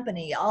my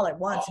company all at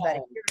once about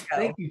a year ago.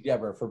 Thank you,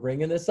 Deborah, for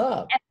bringing this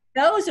up.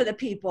 And those are the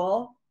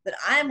people that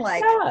I'm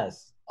like,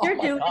 yes. they're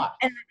doing,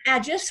 and I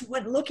just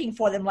went looking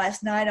for them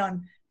last night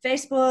on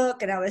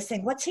Facebook, and I was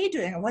saying, what's he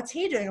doing, and what's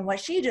he doing, and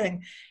what's she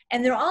doing?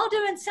 And they're all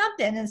doing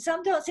something, and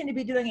some don't seem to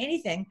be doing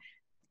anything,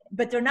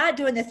 but they're not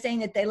doing the thing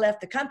that they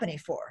left the company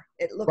for,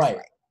 it looks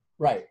like.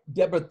 Right.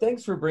 Deborah,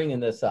 thanks for bringing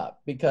this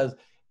up, because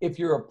if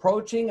you're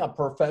approaching a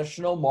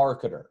professional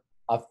marketer,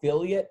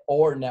 affiliate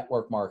or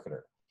network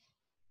marketer,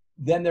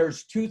 then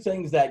there's two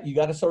things that you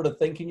got to sort of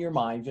think in your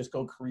mind, just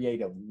go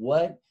creative.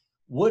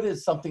 What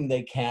is something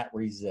they can't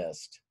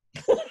resist?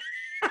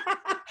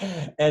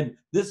 And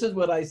this is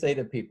what I say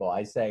to people.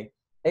 I say,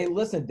 hey,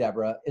 listen,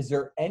 Deborah, is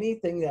there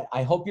anything that,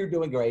 I hope you're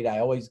doing great. I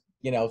always,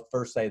 you know,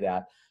 first say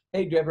that.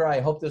 Hey, Deborah,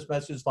 I hope this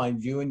message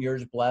finds you and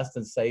yours blessed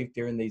and safe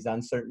during these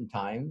uncertain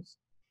times.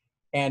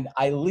 And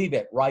I leave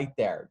it right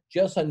there,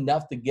 just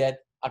enough to get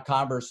a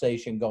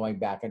conversation going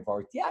back and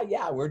forth.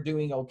 Yeah, we're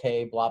doing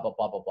okay, blah, blah,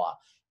 blah, blah, blah.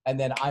 And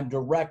then I'm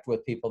direct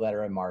with people that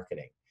are in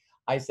marketing.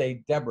 I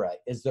say, Deborah,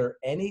 is there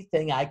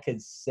anything I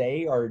could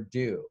say or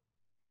do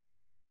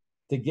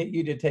to get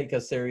you to take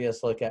a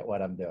serious look at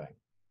what I'm doing?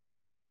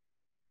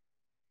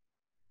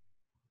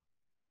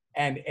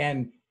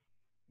 And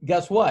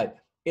guess what?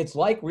 It's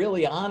like,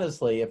 really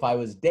honestly, if I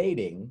was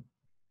dating,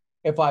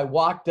 if I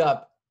walked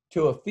up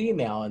to a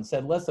female and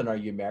said, listen, are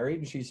you married?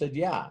 And she said,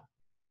 yeah.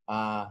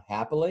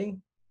 Happily?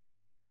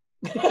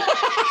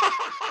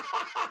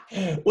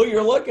 What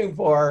you're looking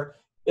for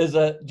is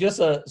just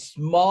a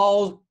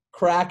small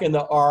crack in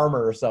the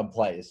armor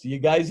someplace. You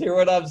guys hear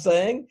what I'm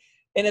saying?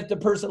 And if the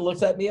person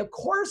looks at me, of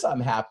course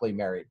I'm happily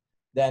married.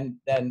 Then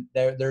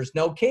there's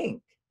no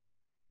kink,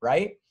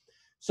 right?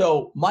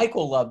 So Mike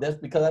will love this,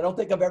 because I don't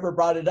think I've ever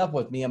brought it up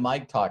with me and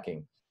Mike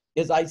talking,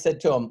 is I said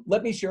to him,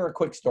 let me share a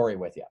quick story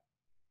with you.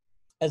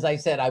 As I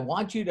said, I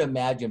want you to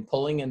imagine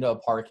pulling into a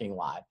parking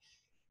lot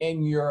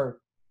in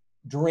your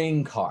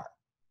dream car.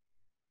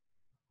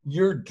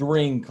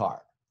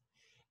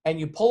 And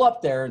you pull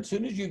up there, and as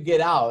soon as you get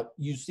out,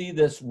 you see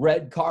this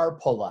red car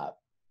pull up,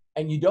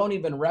 and you don't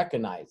even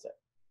recognize it.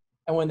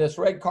 And when this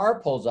red car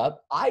pulls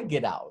up, I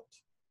get out.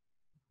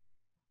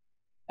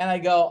 And I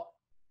go,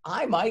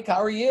 hi, Mike,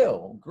 how are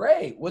you?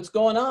 Great, what's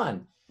going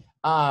on?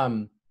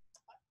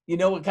 You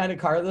know what kind of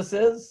car this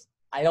is?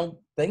 I don't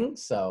think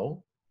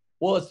so.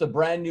 Well, it's the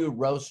brand new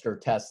Roadster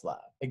Tesla.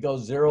 It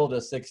goes 0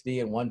 to 60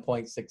 in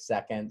 1.6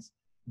 seconds,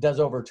 does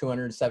over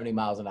 270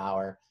 miles an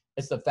hour.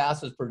 It's the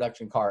fastest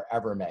production car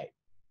ever made.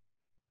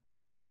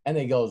 And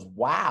he goes,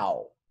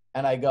 wow.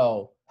 And I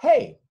go,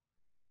 hey,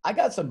 I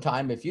got some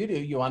time. If you do,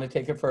 you want to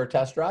take it for a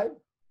test drive?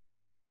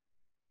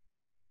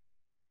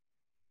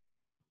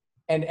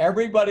 And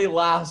everybody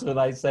laughs when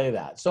I say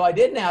that. So I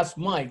didn't ask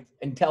Mike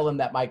and tell him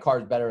that my car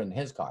is better than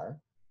his car.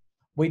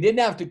 We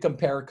didn't have to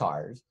compare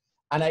cars.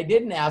 And I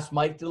didn't ask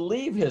Mike to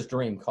leave his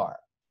dream car.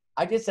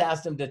 I just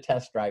asked him to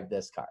test drive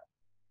this car.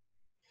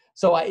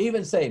 So I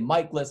even say,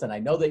 Mike, listen, I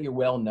know that you're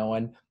well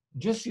known.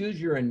 Just use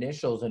your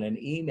initials in an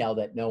email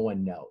that no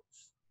one knows.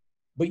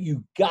 But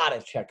you got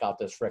to check out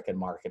this frickin'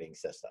 marketing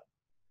system.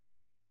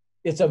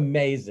 It's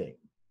amazing.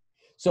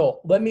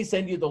 So let me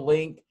send you the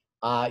link.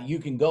 You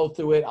can go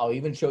through it. I'll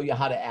even show you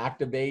how to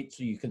activate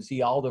so you can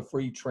see all the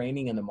free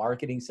training in the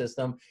marketing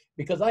system.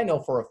 Because I know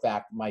for a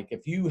fact, Mike,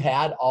 if you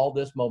had all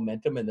this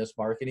momentum in this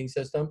marketing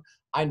system,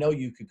 I know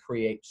you could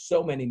create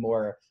so many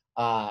more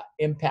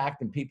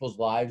impact in people's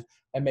lives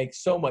and make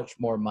so much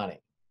more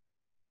money.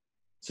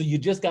 So you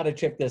just got to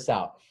check this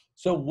out.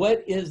 So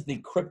what is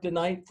the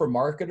kryptonite for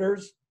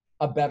marketers?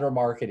 A better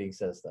marketing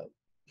system.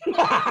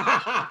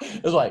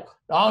 It's like,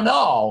 oh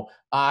no,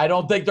 I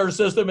don't think their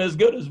system is as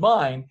good as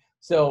mine.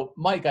 So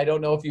Mike, I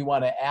don't know if you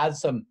want to add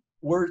some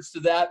words to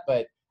that,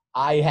 but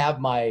I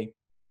have my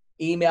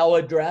email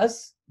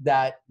address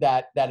that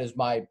is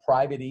my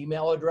private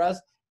email address.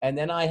 And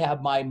then I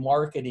have my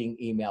marketing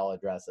email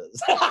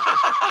addresses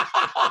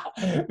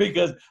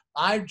because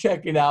I'm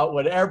checking out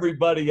what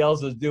everybody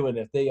else is doing.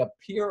 If they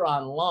appear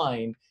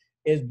online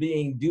as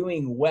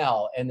doing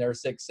well and they're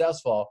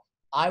successful,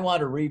 I want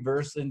to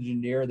reverse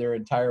engineer their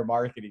entire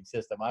marketing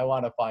system. I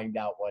want to find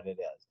out what it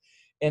is.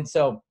 And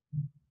so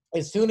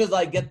as soon as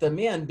I get them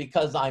in,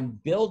 because I'm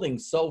building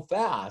so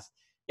fast,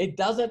 it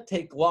doesn't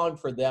take long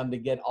for them to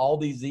get all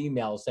these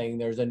emails saying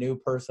there's a new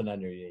person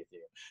underneath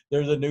you.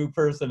 There's a new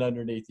person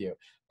underneath you.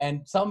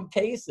 And some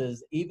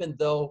cases, even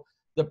though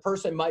the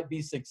person might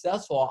be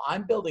successful.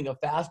 I'm building a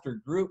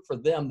faster group for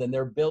them than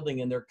they're building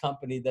in their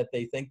company that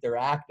they think they're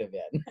active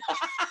in.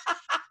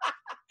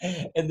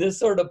 And this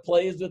sort of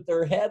plays with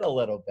their head a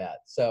little bit.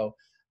 So,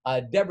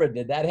 Deborah,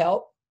 did that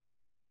help?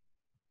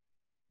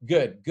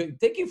 Good, good.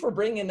 Thank you for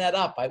bringing that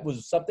up. It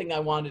was something I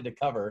wanted to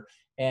cover,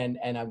 and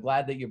I'm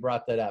glad that you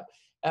brought that up.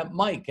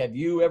 Mike, have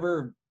you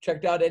ever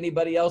checked out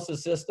anybody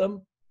else's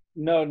system?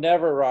 No,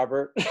 never,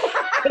 Robert.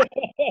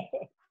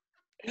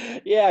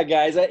 Yeah,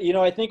 guys,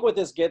 I think what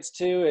this gets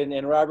to,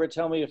 and Robert,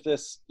 tell me if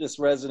this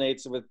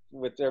resonates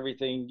with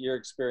everything your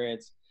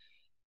experience.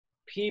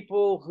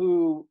 People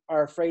who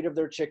are afraid of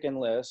their chicken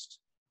list,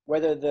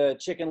 whether the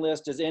chicken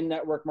list is in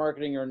network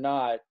marketing or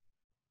not,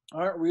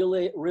 aren't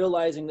really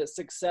realizing that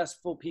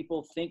successful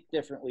people think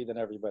differently than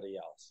everybody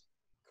else.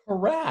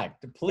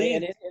 Correct. Please.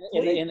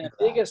 And in the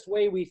biggest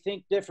way we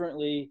think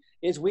differently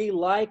is we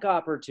like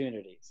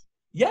opportunities.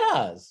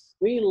 Yes.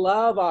 We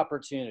love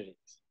opportunities.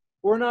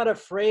 We're not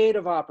afraid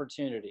of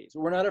opportunities.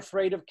 We're not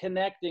afraid of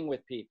connecting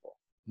with people.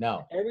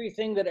 No.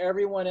 Everything that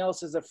everyone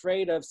else is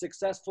afraid of,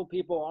 successful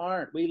people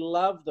aren't. We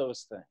love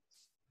those things.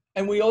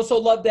 And we also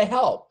love to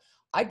help.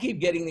 I keep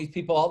getting these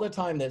people all the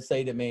time that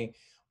say to me,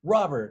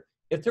 Robert,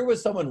 if there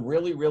was someone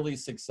really, really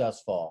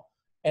successful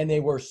and they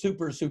were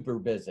super, super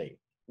busy,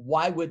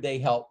 why would they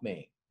help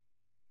me?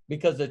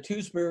 Because the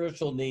two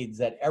spiritual needs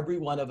that every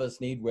one of us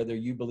need, whether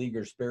you believe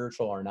you're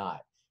spiritual or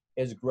not,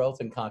 is growth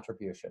and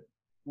contribution.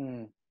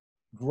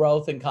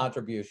 Growth and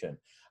contribution.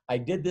 I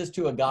did this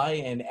to a guy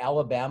in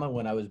Alabama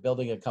when I was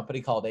building a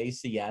company called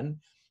ACN.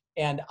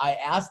 And I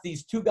asked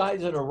these two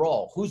guys in a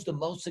row, who's the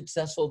most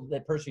successful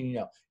person you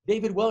know?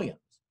 David Williams.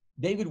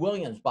 David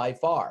Williams by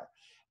far.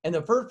 And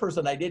the first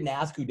person I didn't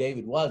ask who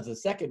David was. The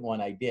second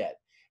one I did.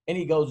 And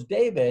he goes,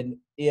 David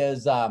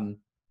is,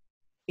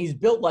 he's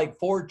built like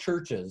 4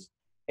 churches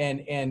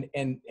in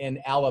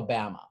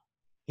Alabama.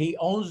 He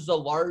owns the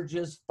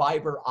largest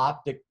fiber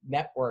optic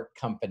network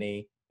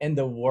company in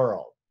the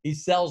world. He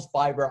sells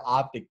fiber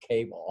optic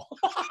cable.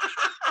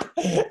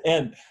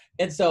 and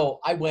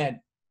so I went,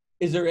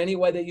 is there any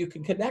way that you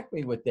can connect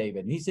me with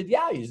David? And he said,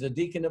 yeah, he's a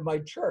deacon of my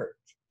church.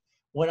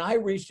 When I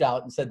reached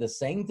out and said the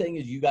same thing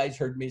as you guys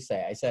heard me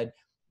say, I said,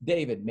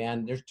 David,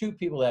 man, there's 2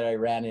 people that I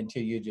ran into.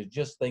 You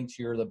just thinks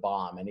you're the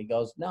bomb. And he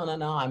goes, no,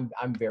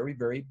 I'm very,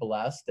 very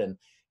blessed.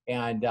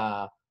 And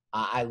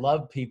I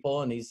love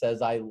people. And he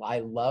says, I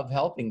love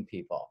helping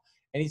people.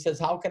 And he says,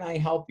 how can I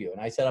help you? And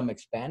I said, I'm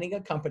expanding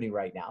a company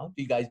right now.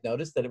 Do you guys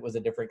notice that it was a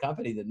different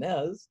company than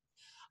this?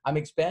 I'm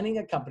expanding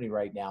a company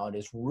right now, and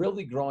it's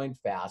really growing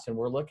fast. And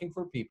we're looking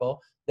for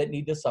people that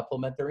need to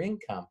supplement their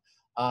income.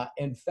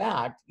 In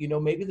fact,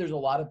 maybe there's a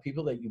lot of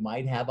people that you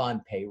might have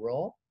on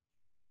payroll,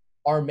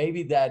 or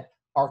maybe that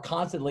are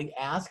constantly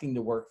asking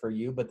to work for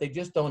you, but they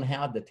just don't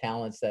have the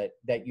talents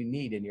that you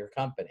need in your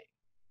company.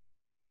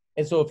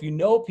 And so if you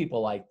know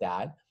people like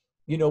that,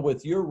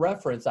 with your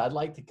reference, I'd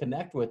like to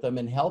connect with them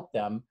and help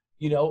them,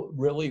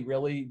 really,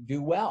 really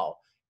do well.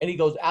 And he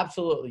goes,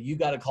 absolutely, you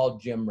got to call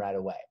Jim right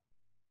away.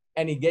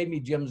 And he gave me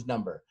Jim's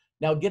number.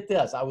 Now get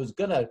this, I was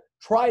going to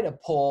try to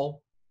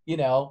pull,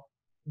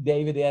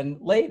 David in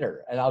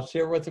later, and I'll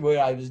share with you what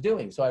I was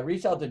doing. So I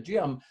reached out to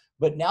Jim,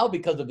 but now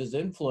because of his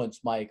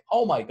influence, Mike,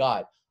 oh my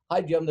God.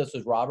 Hi, Jim, this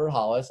is Robert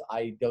Hollis.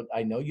 I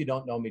know you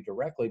don't know me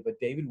directly, but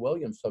David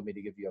Williams told me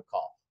to give you a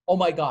call. Oh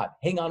my God,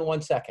 hang on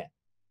one second.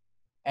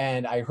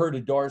 And I heard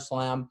a door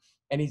slam,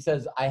 and he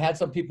says, I had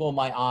some people in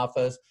my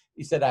office.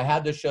 He said, I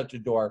had to shut the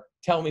door.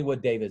 Tell me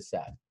what David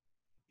said.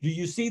 Do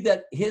you see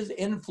that his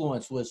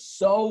influence was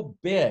so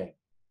big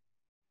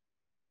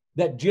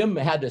that Jim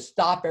had to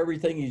stop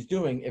everything he's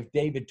doing if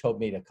David told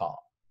me to call?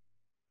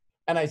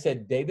 And I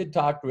said, David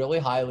talked really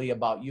highly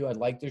about you. I'd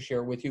like to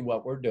share with you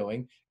what we're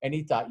doing. And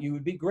he thought you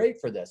would be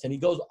great for this. And he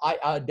goes,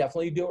 I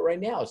definitely do it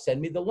right now.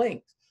 Send me the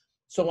links.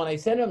 So when I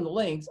sent him the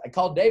links, I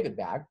called David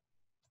back.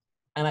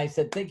 And I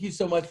said, thank you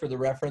so much for the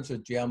reference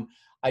with Jim.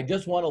 I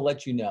just want to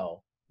let you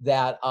know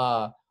that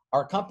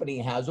our company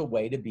has a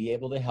way to be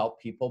able to help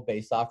people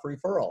based off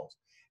referrals.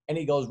 And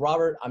he goes,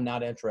 Robert, I'm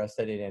not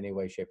interested in any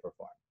way, shape, or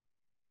form.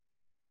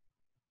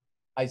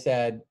 I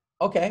said,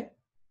 okay.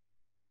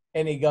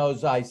 And he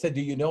goes, I said,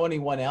 do you know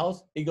anyone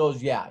else? He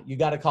goes, yeah, you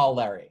got to call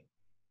Larry.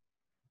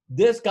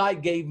 This guy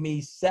gave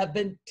me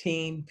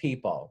 17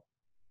 people.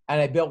 And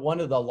I built one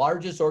of the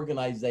largest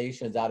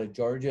organizations out of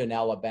Georgia and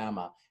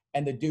Alabama.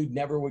 And the dude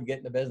never would get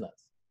into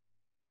business.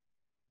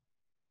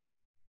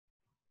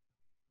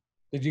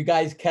 Did you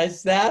guys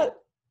catch that?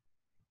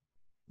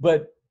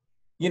 But,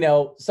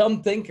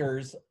 some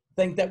thinkers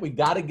think that we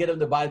got to get them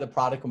to buy the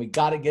product and we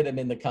got to get them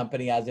in the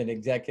company as an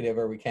executive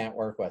or we can't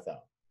work with them.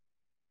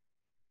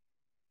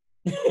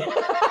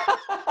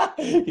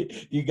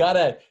 You got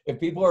to, if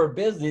people are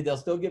busy, they'll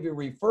still give you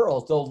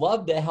referrals. They'll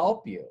love to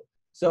help you.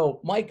 So,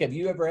 Mike, have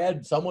you ever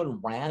had someone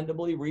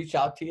randomly reach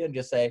out to you and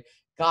just say,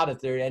 God, if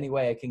there's any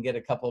way I can get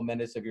a couple of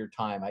minutes of your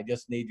time, I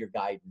just need your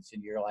guidance.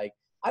 And you're like,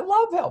 I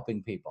love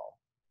helping people.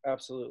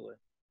 Absolutely.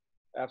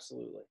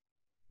 Absolutely.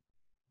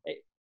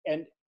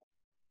 And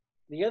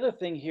the other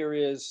thing here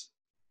is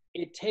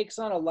it takes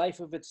on a life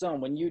of its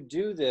own. When you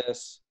do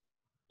this,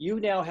 you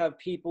now have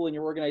people in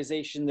your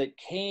organization that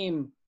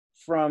came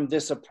from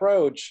this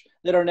approach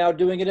that are now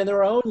doing it in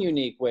their own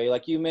unique way.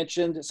 Like you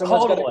mentioned,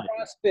 someone's got a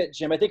CrossFit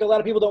gym. I think a lot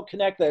of people don't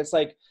connect that. It's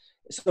like,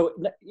 so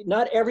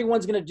not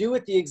everyone's going to do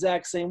it the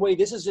exact same way.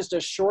 This is just a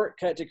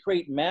shortcut to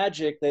create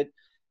magic that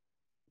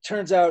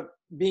turns out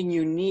being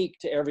unique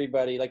to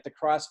everybody, like the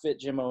CrossFit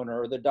gym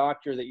owner or the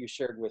doctor that you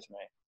shared with me.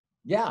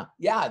 Yeah.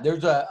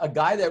 There's a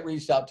guy that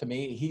reached out to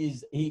me.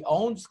 He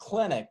owns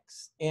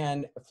clinics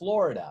in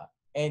Florida,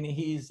 and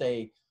he's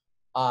a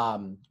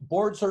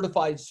board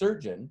certified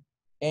surgeon,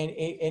 and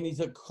he's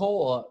a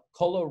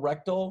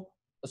colorectal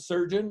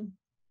surgeon,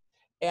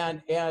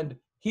 and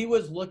he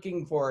was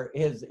looking for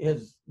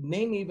his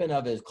name, even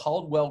of his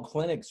Caldwell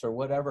clinics or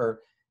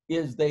whatever,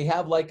 is they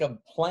have like a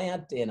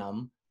plant in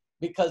them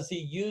because he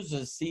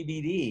uses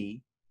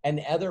CBD and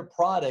other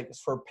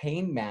products for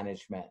pain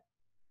management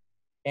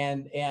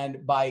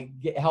and by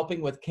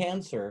helping with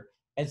cancer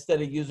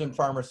instead of using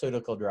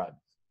pharmaceutical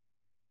drugs.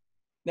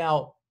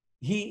 Now,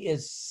 he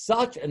is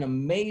such an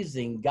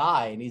amazing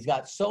guy, and he's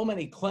got so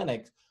many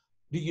clinics.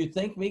 Do you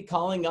think me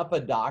calling up a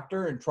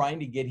doctor and trying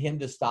to get him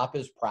to stop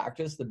his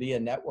practice to be a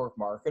network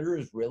marketer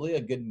is really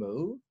a good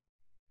move?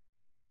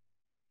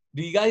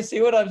 Do you guys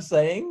see what I'm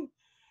saying?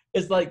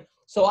 It's like,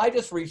 so I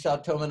just reached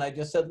out to him and I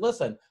just said,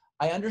 listen,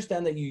 I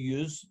understand that you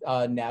use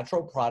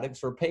natural products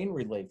for pain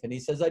relief. And he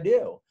says, I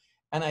do.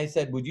 And I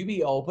said, would you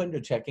be open to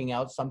checking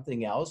out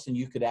something else? And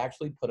you could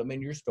actually put them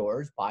in your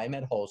stores, buy them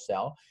at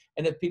wholesale.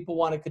 And if people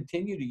want to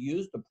continue to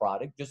use the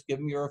product, just give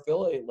them your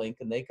affiliate link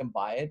and they can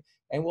buy it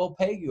and we'll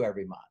pay you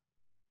every month.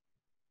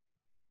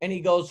 And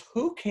he goes,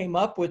 who came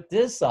up with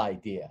this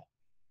idea?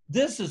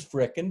 This is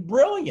freaking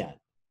brilliant.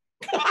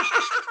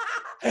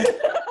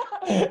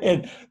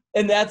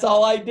 and that's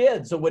all I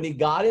did. So when he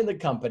got in the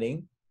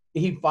company,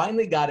 he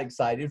finally got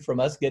excited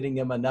from us getting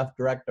him enough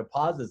direct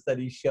deposits that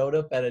he showed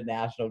up at a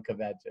national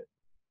convention.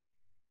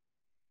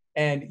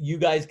 And you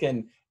guys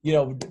can,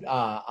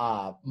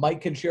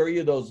 Mike can share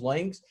you those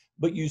links,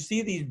 but you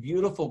see these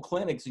beautiful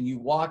clinics and you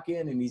walk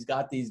in and he's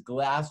got these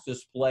glass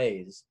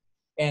displays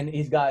and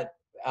he's got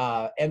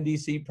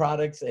MDC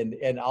products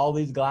and all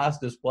these glass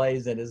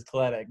displays in his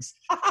clinics.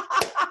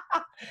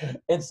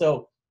 And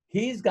so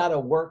he's got to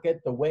work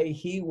it the way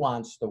he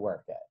wants to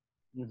work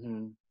it.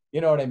 Mm-hmm.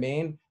 You know what I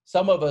mean?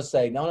 Some of us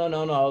say,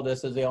 no,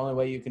 this is the only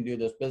way you can do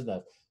this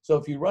business. So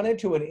if you run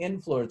into an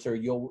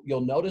influencer,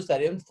 you'll notice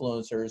that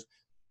influencers,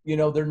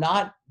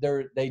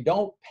 they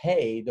don't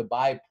pay to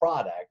buy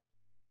product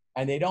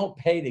and they don't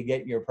pay to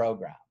get your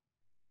program.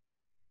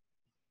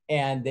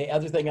 And the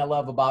other thing I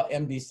love about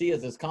MDC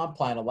is this comp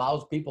plan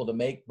allows people to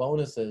make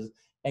bonuses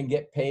and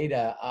get paid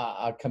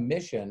a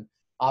commission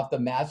off the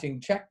matching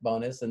check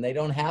bonus. And they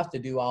don't have to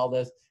do all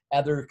this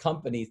other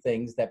company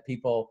things that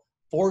people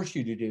force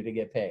you to do to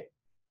get paid.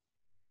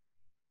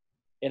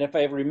 And if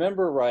I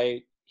remember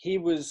right,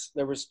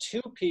 there was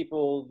two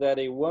people that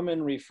a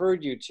woman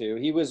referred you to.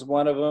 He was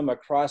one of them. A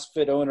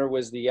CrossFit owner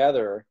was the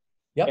other.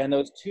 Yep. And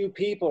those two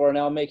people are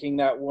now making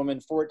that woman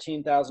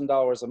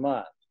 $14,000 a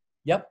month.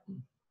 Yep.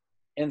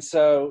 And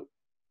so,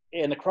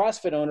 and the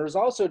CrossFit owner is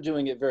also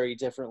doing it very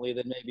differently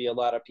than maybe a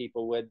lot of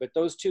people would. But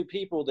those two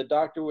people, the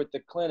doctor with the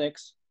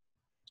clinics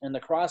and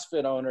the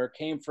CrossFit owner,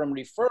 came from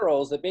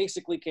referrals that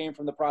basically came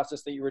from the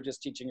process that you were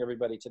just teaching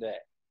everybody today.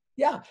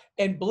 Yeah.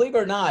 And believe it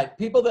or not,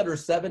 people that are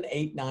 7,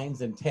 8,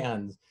 9s, and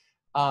 10s,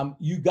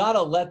 you got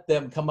to let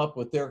them come up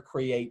with their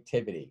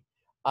creativity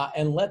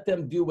and let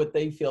them do what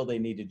they feel they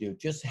need to do.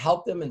 Just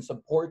help them and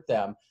support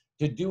them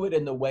to do it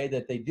in the way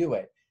that they do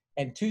it.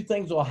 And two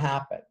things will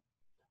happen.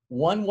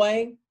 One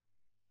way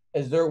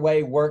is their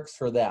way works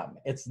for them.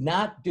 It's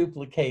not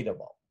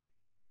duplicatable.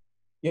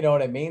 You know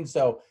what I mean?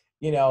 So,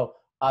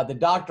 the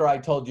doctor I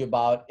told you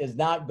about is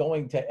not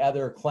going to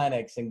other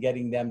clinics and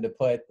getting them to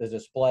put the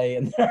display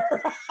in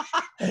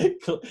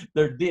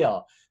their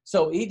deal.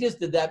 So he just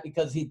did that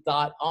because he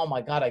thought, oh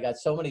my God, I got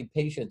so many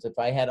patients. If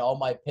I had all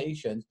my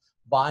patients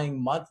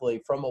buying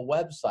monthly from a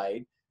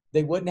website,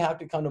 they wouldn't have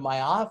to come to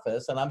my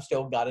office and I'm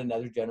still got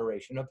another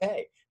generation to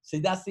pay. See,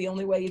 that's the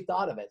only way he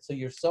thought of it. So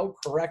you're so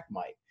correct,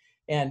 Mike.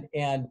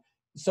 And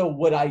so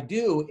what I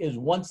do is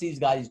once these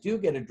guys do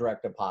get a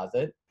direct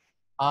deposit,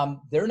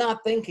 they're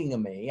not thinking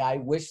of me. I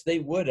wish they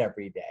would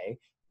every day,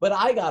 but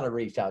I got to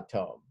reach out to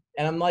them.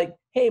 And I'm like,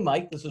 hey,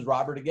 Mike, this is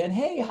Robert again.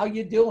 Hey, how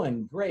you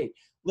doing? Great.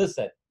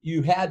 Listen,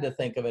 you had to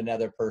think of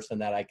another person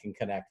that I can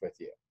connect with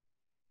you.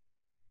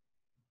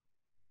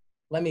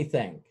 Let me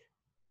think.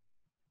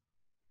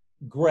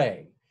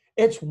 Greg.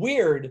 It's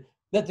weird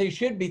that they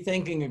should be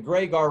thinking of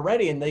Greg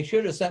already, and they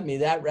should have sent me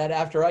that right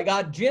after I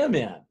got Jim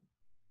in.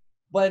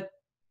 But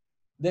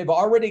they've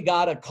already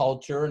got a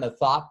culture and a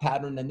thought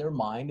pattern in their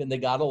mind, and they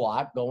got a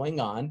lot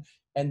going on,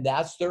 and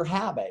that's their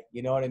habit.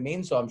 You know what I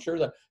mean? So I'm sure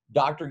the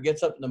doctor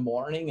gets up in the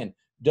morning and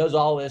does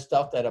all this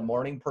stuff that a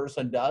morning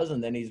person does,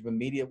 and then he's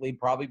immediately,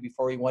 probably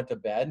before he went to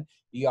bed,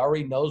 he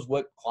already knows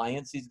what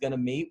clients he's going to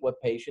meet,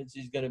 what patients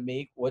he's going to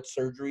meet, what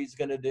surgery he's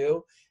going to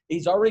do.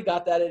 He's already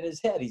got that in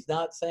his head. He's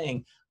not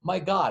saying, my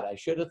God, I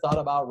should have thought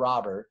about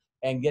Robert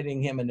and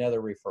getting him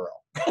another referral.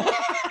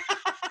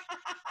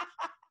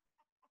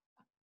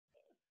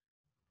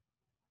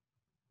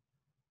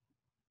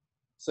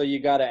 So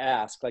you got to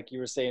ask, like you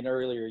were saying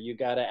earlier, you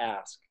got to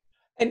ask.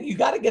 And you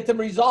got to get them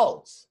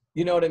results.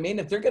 You know what I mean?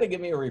 If they're going to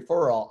give me a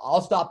referral, I'll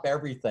stop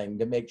everything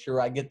to make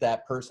sure I get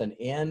that person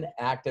in,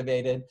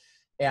 activated,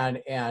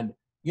 and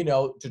you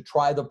know, to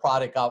try the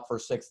product out for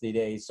 60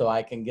 days so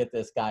I can get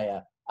this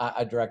guy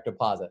a direct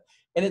deposit.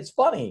 And it's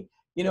funny,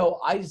 you know,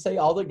 I say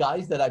all the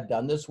guys that I've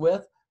done this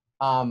with,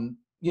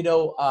 you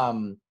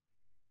know,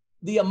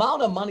 the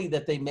amount of money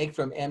that they make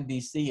from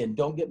MDC, and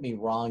don't get me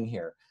wrong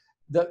here,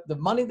 the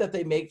money that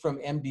they make from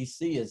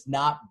MDC is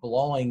not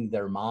blowing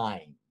their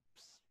mind.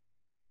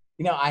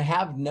 You know, I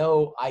have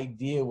no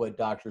idea what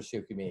Dr.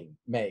 Sukumi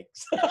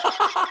makes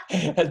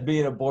as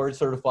being a board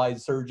certified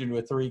surgeon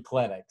with 3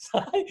 clinics.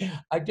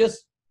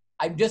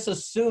 I'm just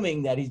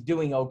assuming that he's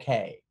doing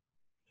okay.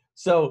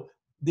 So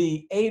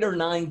the 8,000 or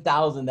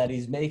 9,000 that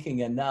he's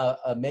making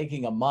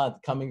a month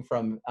coming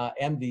from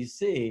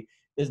MDC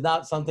is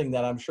not something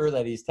that I'm sure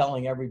that he's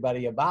telling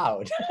everybody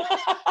about.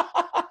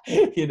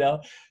 You know,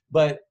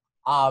 but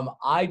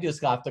I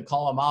just have to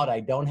call him out. I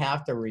don't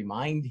have to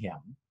remind him,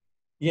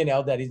 you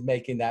know, that he's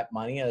making that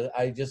money.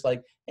 I just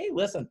like, hey,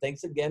 listen,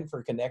 thanks again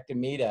for connecting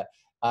me to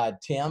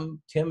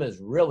Tim. Tim is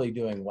really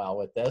doing well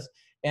with this.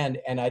 And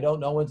I don't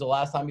know when's the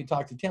last time you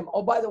talked to Tim.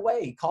 Oh, by the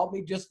way, he called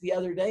me just the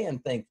other day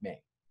and thanked me.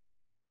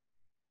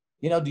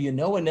 You know, do you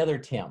know another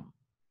Tim?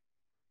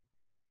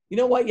 You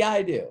know what? Yeah,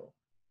 I do.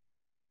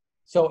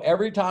 So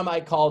every time I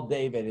called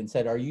David and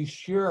said, are you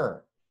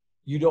sure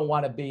you don't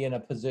want to be in a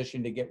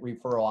position to get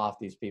referral off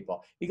these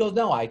people? He goes,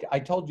 no, I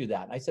told you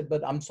that. And I said,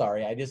 but I'm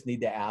sorry, I just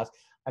need to ask.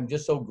 I'm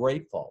just so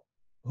grateful.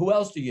 Who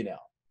else do you know?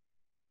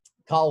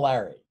 Call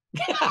Larry.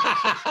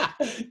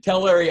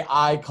 Tell Larry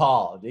I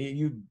called.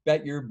 You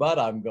bet your butt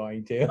I'm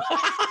going to.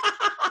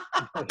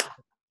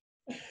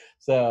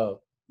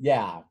 So,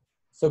 yeah.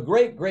 So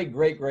great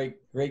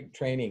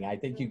training. I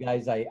think you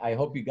guys, I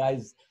hope you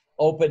guys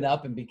opened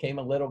up and became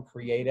a little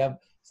creative.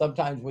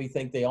 Sometimes we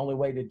think the only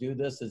way to do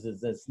this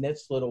is this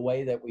niche little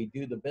way that we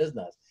do the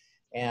business.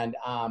 And,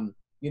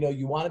 you know,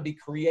 you want to be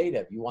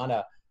creative. You want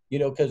to, you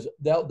know, because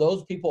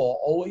those people will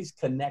always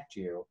connect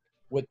you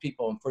with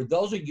people. And for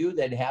those of you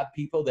that have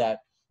people that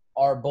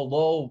are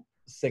below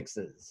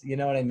 6s, you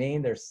know what I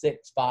mean? They're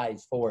 6,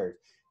 5s, 4s.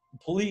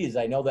 Please,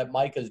 I know that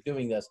Mike is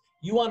doing this.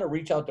 You want to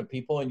reach out to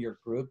people in your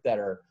group that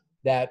are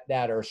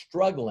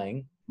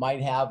struggling,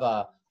 might have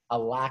a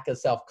lack of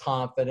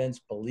self-confidence,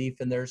 belief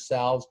in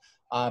themselves.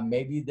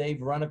 Maybe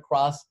they've run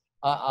across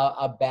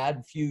a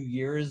bad few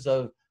years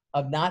of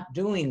not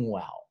doing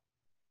well.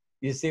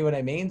 You see what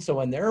I mean?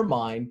 So in their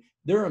mind,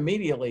 they're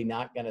immediately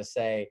not going to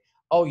say,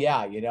 oh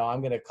yeah, you know,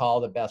 I'm going to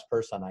call the best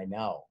person I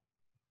know.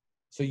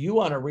 So you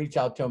want to reach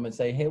out to them and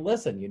say, hey,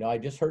 listen, you know, I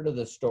just heard of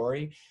this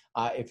story.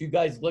 If you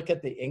guys look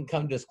at the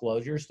income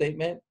disclosure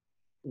statement,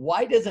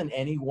 why doesn't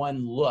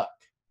anyone look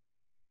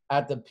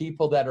at the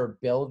people that are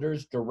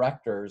builders,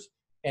 directors,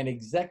 and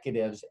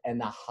executives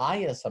and the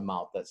highest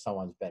amount that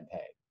someone's been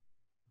paid?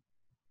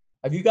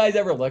 Have you guys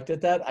ever looked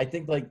at that? I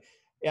think like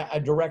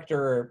a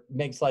director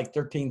makes like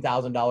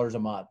 $13,000 a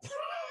month.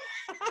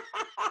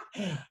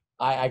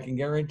 I can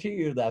guarantee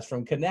you that's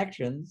from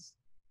connections.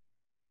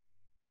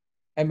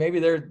 And maybe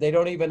they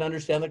don't even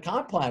understand the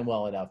comp plan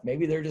well enough.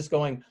 Maybe they're just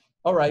going,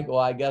 all right, well,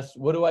 I guess,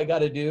 what do I got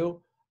to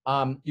do?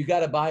 You got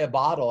to buy a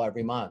bottle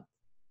every month.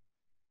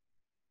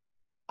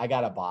 I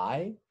got to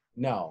buy?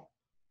 No.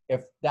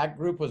 If that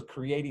group was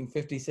creating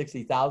 50,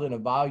 60,000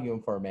 of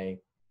volume for me,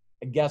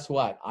 guess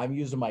what? I'm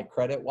using my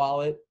credit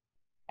wallet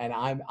and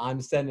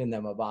I'm sending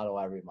them a bottle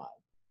every month.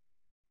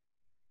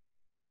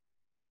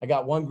 I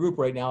got one group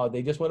right now,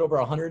 they just went over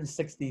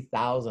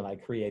 160,000 I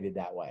created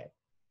that way.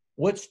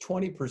 What's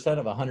 20%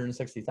 of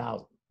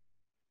 160,000?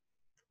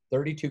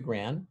 32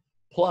 grand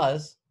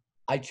plus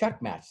I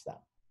check matched them.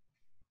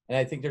 And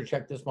I think their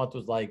check this month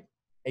was like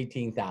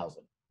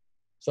 18,000.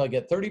 So I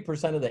get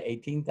 30% of the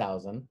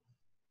 18,000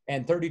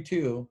 and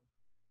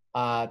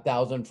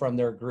 32,000 from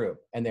their group.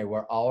 And they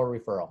were all a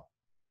referral,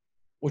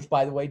 which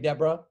by the way,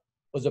 Deborah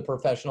was a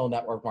professional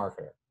network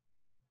marketer.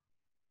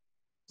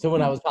 So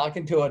when I was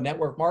talking to a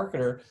network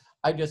marketer,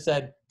 I just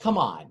said, come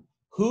on,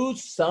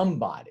 who's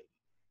somebody?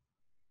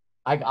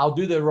 I'll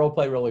do the role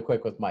play really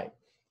quick with Mike.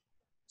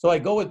 So I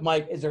go with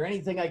Mike, is there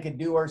anything I can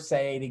do or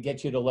say to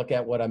get you to look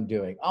at what I'm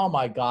doing? Oh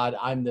my God,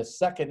 I'm the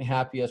second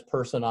happiest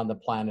person on the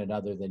planet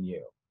other than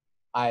you.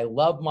 I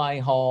love my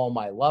home.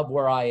 I love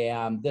where I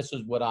am. This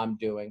is what I'm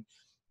doing.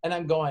 And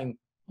I'm going,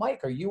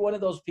 Mike, are you one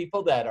of those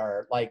people that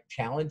are like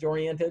challenge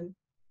oriented?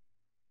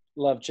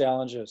 Love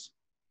challenges.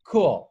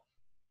 Cool.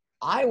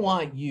 I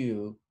want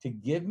you to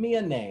give me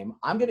a name.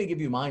 I'm going to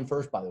give you mine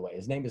first, by the way.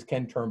 His name is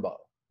Ken Turnbow.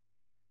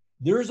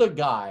 There's a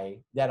guy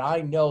that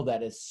I know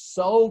that is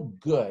so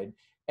good,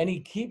 and he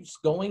keeps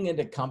going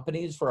into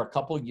companies for a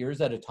couple of years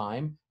at a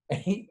time,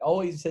 and he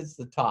always hits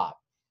the top.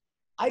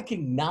 I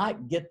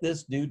cannot get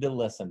this dude to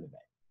listen to me.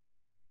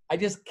 I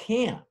just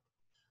can't.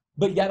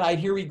 But yet I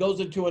hear he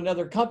goes into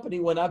another company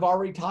when I've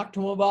already talked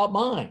to him about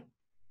mine.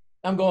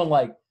 I'm going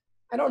like,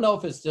 I don't know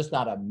if it's just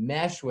not a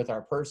mesh with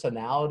our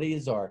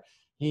personalities or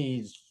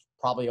he's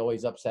probably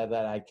always upset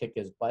that I kick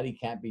his butt. He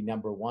can't be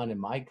number one in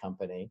my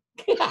company.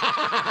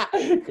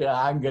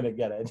 I'm going to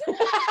get it.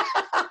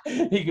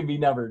 He can be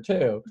number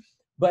two.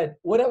 But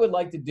what I would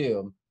like to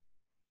do,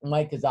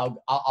 Mike, is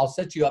I'll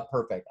set you up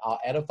perfect. I'll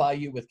edify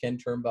you with Ken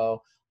Turnbow.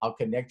 I'll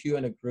connect you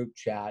in a group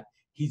chat.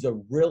 He's a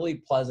really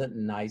pleasant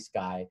and nice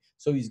guy.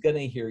 So he's going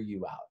to hear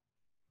you out.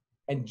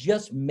 And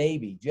just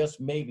maybe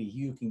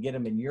you can get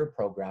him in your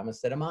program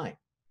instead of mine.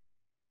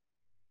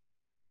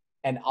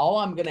 And all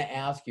I'm going to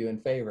ask you in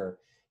favor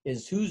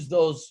is who's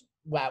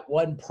that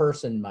one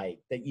person, Mike,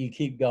 that you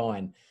keep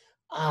going,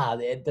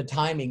 the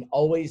timing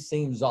always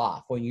seems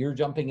off. When you're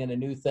jumping in a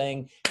new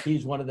thing,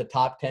 he's one of the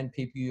top 10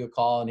 people you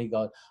call, and he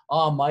goes,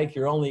 oh, Mike,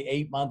 you're only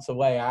 8 months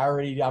away.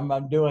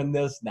 I'm doing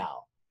this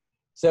now.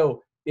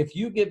 So if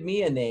you give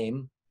me a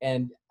name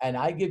and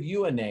I give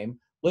you a name,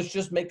 let's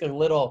just make a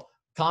little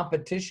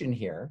competition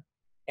here.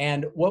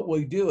 And what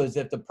we do is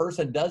if the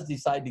person does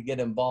decide to get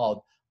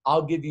involved,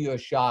 I'll give you a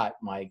shot,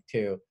 Mike,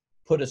 to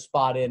put a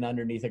spot in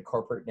underneath a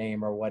corporate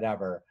name or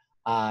whatever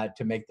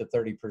to make the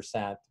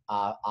 30%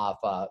 off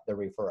the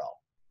referral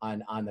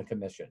on the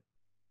commission.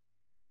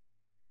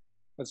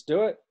 Let's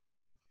do it.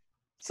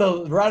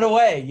 So right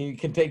away, you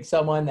can take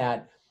someone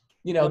that,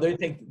 they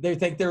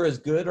think they're as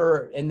good,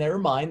 or in their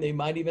mind, they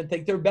might even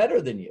think they're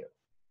better than you.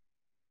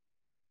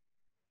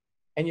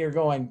 And you're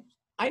going,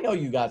 I know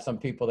you got some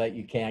people that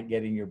you can't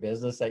get in your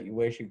business that you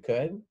wish you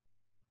could.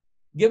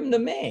 Give them to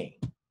me.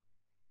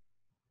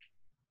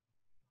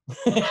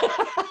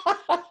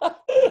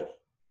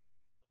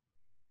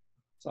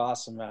 It's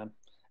awesome, man.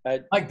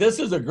 Mike, this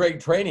is a great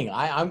training.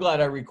 I'm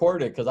glad I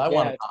recorded because I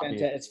want to copy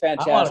it. It's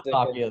fantastic. I want a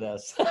copy of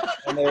this.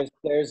 And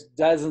there's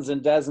dozens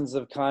and dozens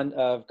of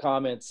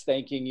comments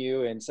thanking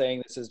you and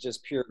saying this is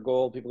just pure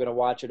gold. People are going to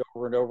watch it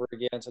over and over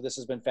again. So this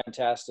has been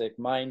fantastic.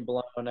 Mind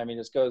blown. I mean,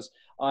 this goes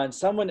on.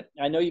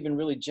 I know you've been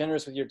really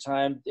generous with your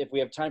time. If we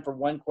have time for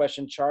one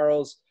question,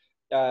 Charles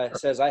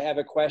says, I have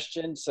a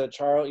question. So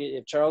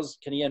Charles,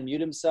 can he unmute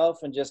himself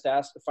and just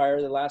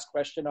fire the last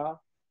question off?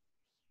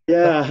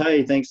 Yeah.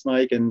 Hi. Thanks,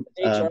 Mike. And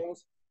hey,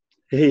 Charles.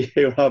 Hey,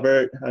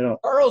 Robert.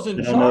 Charles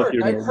in charge.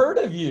 I've heard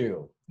of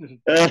you.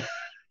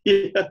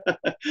 Yeah.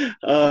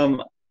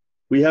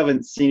 We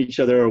haven't seen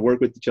each other or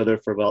worked with each other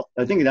for about,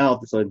 I think now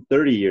it's like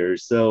 30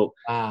 years. So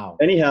wow.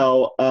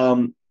 Anyhow,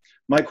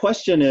 my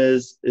question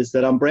is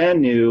that I'm brand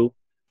new.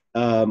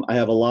 I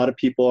have a lot of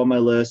people on my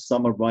list.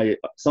 Some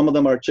of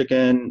them are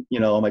chicken,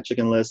 on my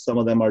chicken list. Some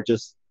of them are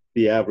just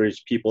the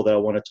average people that I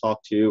want to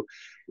talk to.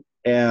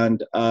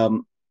 And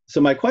so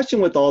my question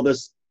with all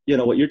this,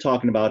 what you're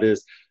talking about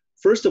is,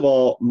 first of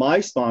all, my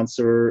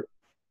sponsor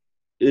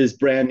is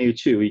brand new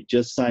too. He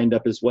just signed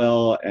up as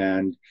well,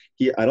 and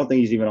I don't think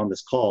he's even on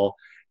this call.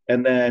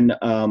 And then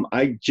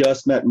I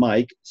just met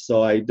Mike,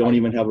 so I don't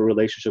even have a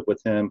relationship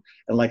with him.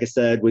 And like I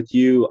said, with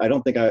you, I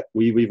don't think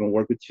we've even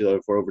worked with each other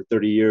for over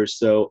 30 years.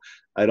 So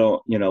I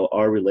don't,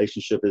 our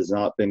relationship has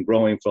not been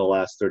growing for the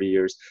last 30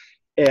 years.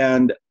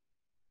 And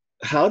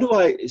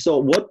so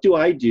what do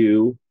I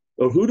do,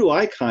 or who do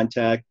I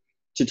contact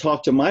to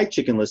talk to my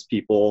chicken list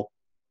people,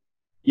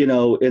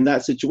 in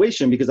that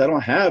situation? Because I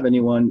don't have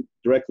anyone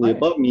directly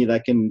above me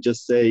that can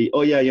just say,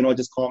 oh yeah,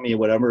 just call me or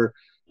whatever,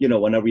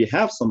 whenever you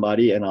have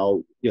somebody, and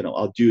I'll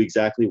do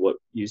exactly what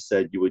you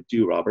said you would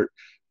do, Robert.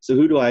 So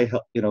who do I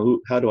help,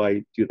 how do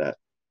I do that?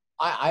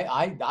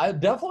 I'll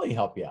definitely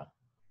help you.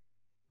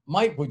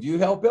 Mike, would you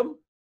help him?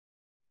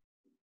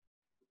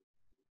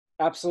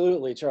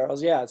 Absolutely,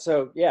 Charles. Yeah.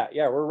 So yeah,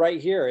 we're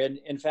right here. And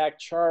in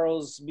fact,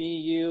 Charles, me,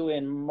 you,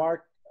 and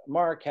Mark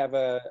have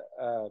a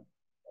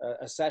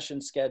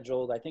session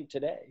scheduled, I think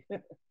today.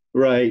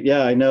 Right.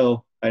 Yeah, I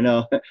know.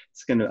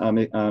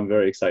 I'm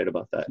very excited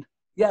about that.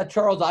 Yeah,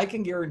 Charles, I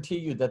can guarantee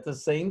you that the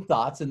same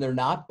thoughts, and they're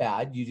not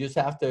bad. You just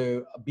have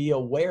to be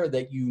aware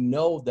that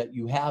that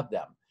you have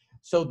them.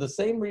 So the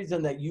same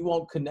reason that you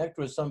won't connect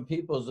with some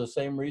people is the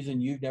same reason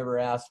you've never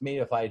asked me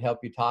if I'd help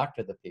you talk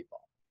to the people.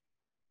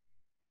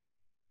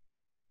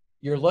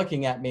 You're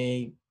looking at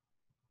me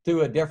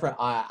through a different,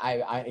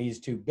 he's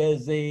too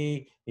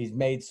busy. He's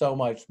made so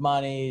much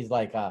money. He's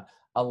like a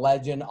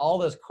legend, all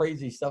this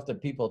crazy stuff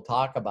that people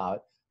talk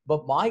about.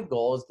 But my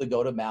goal is to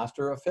go to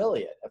master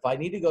affiliate. If I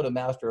need to go to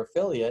master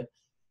affiliate,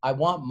 I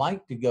want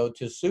Mike to go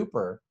to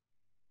super.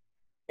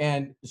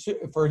 And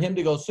for him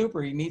to go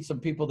super, he needs some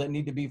people that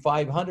need to be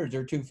 500s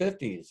or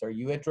 250s. Are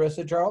you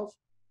interested, Charles?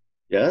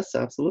 Yes,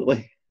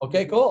 absolutely.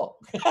 Okay, cool.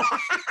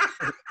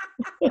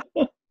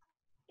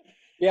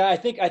 Yeah, I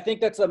think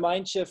that's a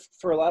mind shift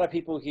for a lot of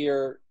people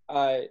here,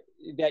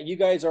 that you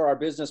guys are our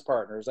business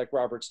partners, like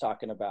Robert's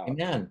talking about.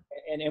 Amen.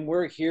 And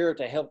we're here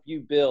to help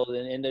you build.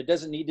 And there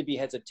doesn't need to be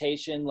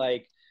hesitation.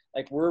 Like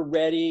we're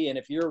ready. And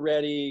if you're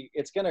ready,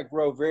 it's going to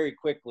grow very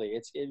quickly.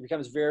 It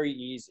becomes very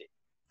easy.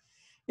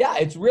 Yeah,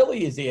 it's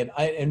really easy.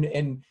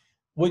 And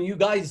when you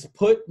guys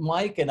put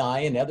Mike and I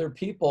and other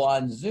people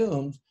on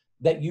Zooms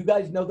that you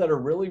guys know that are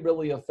really,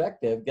 really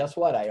effective, guess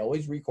what? I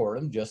always record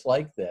them just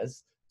like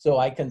this, so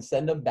I can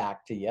send them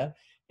back to you.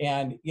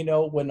 And,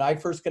 when I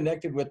first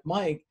connected with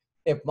Mike,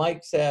 if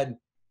Mike said,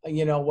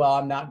 well,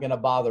 I'm not going to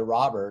bother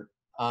Robert,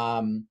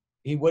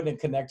 he wouldn't have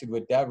connected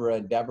with Deborah,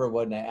 and Deborah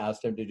wouldn't have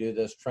asked him to do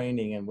this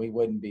training, and we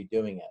wouldn't be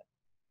doing it.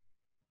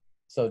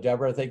 So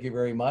Deborah, thank you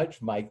very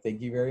much. Mike,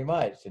 thank you very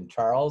much. And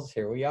Charles,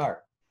 here we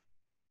are.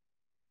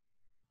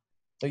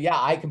 So yeah,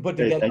 I can put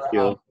together, thank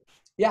you.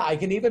 yeah, I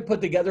can even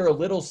put together a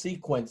little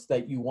sequence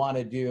that you want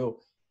to do,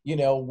 you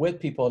know,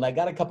 with people. And I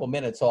got a couple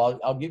minutes, so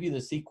I'll give you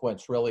the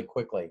sequence really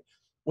quickly.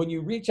 When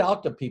you reach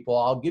out to people,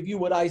 I'll give you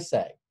what I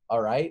say,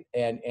 all right?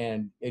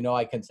 And you know,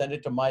 I can send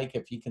it to Mike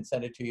if he can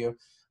send it to you,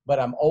 but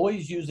I'm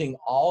always using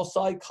all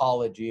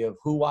psychology of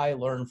who I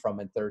learned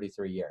from in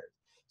 33 years.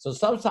 So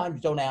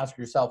sometimes don't ask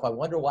yourself, I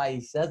wonder why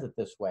he says it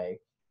this way.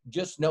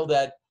 Just know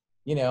that,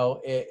 you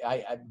know,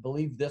 I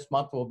believe this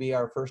month will be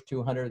our first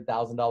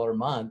 $200,000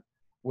 month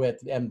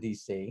with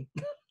MDC.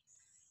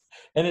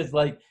 And it's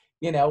like,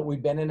 you know,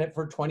 we've been in it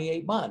for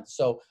 28 months.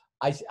 So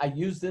I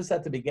use this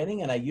at the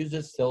beginning and I use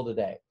this still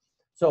today.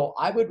 So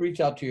I would reach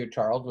out to you,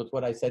 Charles, with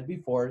what I said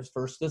before is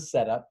first the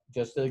setup,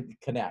 just to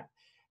connect.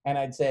 And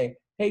I'd say,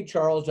 hey,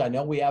 Charles, I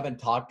know we haven't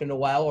talked in a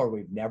while or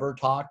we've never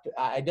talked.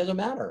 It doesn't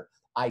matter.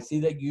 I see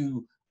that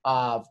you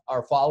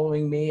are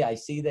following me. I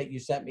see that you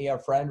sent me a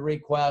friend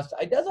request.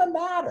 It doesn't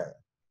matter,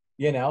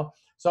 you know?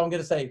 So I'm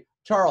going to say,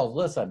 Charles,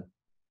 listen,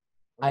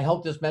 I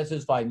hope this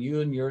message finds you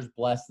and yours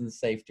blessed and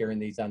safe during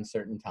these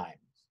uncertain times.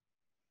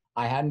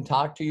 I hadn't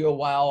talked to you a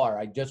while, or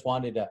I just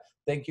wanted to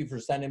thank you for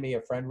sending me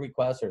a friend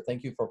request, or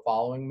thank you for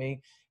following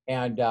me.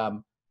 And,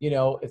 you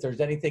know, if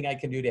there's anything I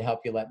can do to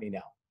help you, let me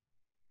know.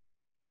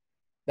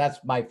 That's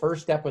my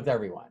first step with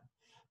everyone.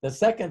 The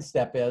second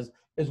step is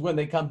when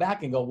they come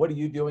back and go, what are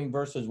you doing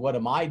versus what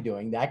am I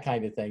doing? That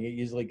kind of thing. It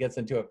usually gets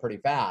into it pretty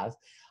fast.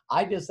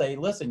 I just say,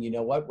 listen, you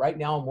know what? Right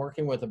now I'm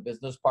working with a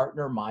business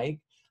partner, Mike,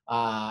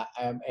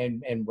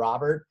 and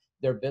Robert.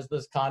 They're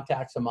business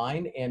contacts of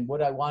mine. And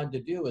what I wanted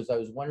to do is I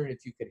was wondering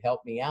if you could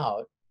help me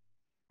out.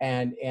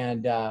 And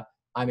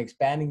I'm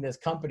expanding this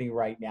company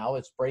right now.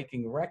 It's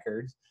breaking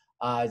records.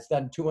 It's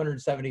done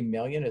 270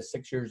 million. It's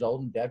 6 years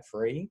old and debt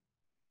free.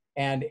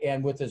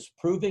 And with this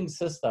proving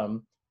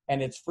system,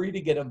 and it's free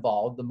to get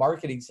involved, the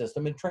marketing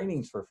system and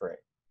trainings for free.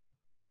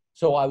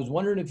 So I was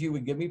wondering if you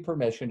would give me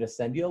permission to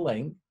send you a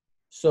link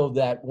so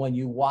that when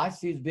you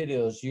watch these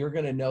videos, you're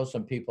going to know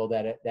some people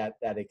that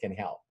it can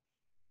help.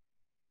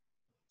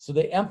 So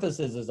the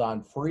emphasis is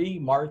on free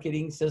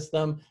marketing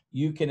system.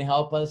 You can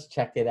help us.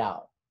 Check it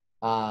out.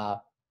 A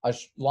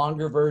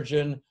longer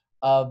version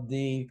of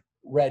the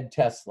red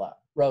Tesla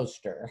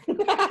Roadster.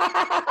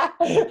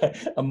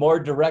 A more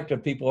direct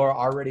of people who are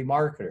already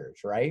marketers,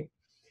 right?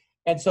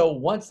 And so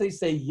once they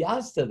say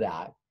yes to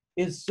that,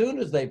 as soon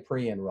as they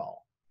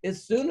pre-enroll,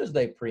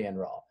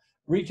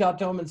 reach out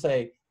to them and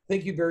say,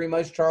 thank you very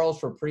much, Charles,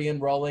 for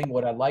pre-enrolling.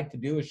 What I'd like to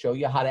do is show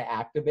you how to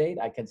activate.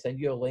 I can send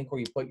you a link where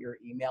you put your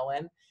email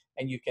in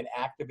and you can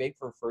activate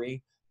for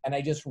free. And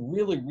I just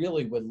really,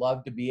 really would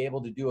love to be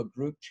able to do a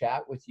group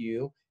chat with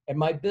you and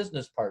my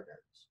business partners.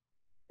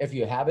 If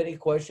you have any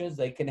questions,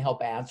 they can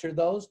help answer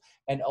those.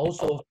 And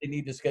also, if they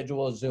need to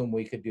schedule a Zoom,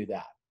 we could do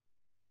that.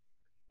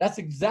 That's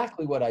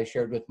exactly what I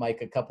shared with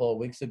Mike a couple of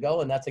weeks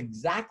ago, and that's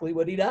exactly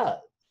what he does.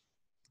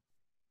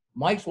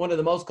 Mike's one of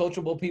the most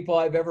coachable people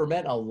I've ever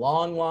met in a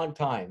long, long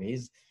time.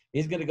 He's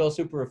going to go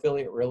super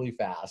affiliate really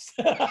fast.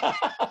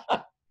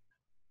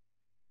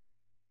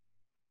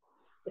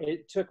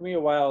 It took me a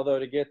while though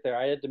to get there.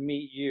 I had to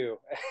meet you.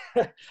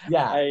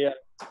 Yeah.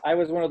 I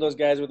was one of those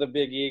guys with a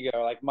big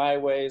ego, like my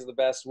way is the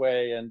best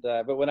way. And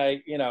but when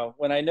I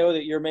know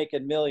that you're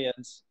making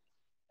millions,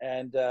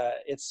 and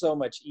it's so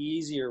much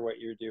easier what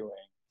you're doing,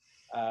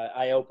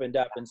 I opened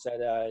up and said,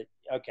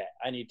 okay,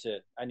 I need to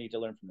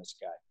learn from this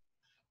guy.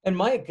 And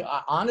Mike,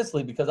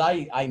 honestly, because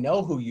I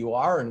know who you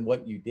are and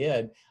what you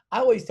did, I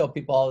always tell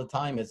people all the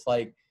time, it's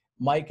like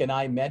Mike and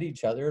I met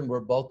each other and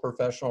we're both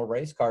professional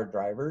race car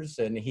drivers,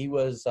 and he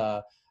was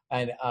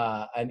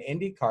an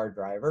Indy car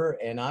driver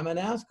and I'm a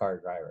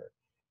NASCAR driver.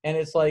 And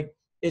it's like,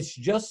 it's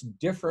just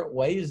different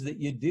ways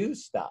that you do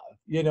stuff.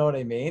 You know what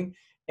I mean?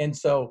 And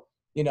so,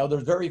 you know,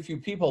 there's very few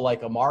people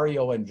like a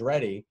Mario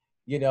Andretti,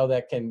 you know,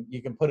 that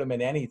you can put him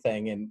in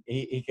anything and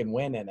he can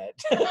win in it.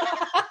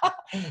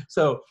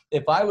 So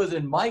if I was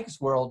in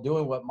Mike's world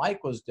doing what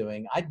Mike was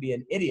doing, I'd be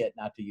an idiot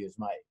not to use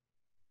Mike.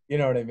 You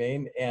know what I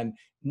mean? And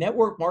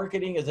network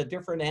marketing is a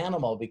different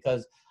animal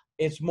because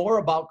it's more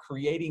about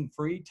creating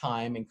free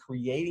time and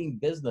creating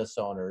business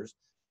owners,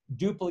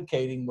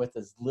 duplicating with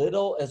as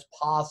little as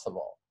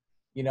possible.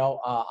 You know,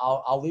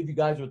 I'll leave you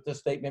guys with this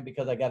statement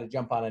because I got to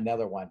jump on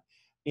another one.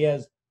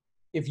 Is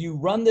if you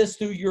run this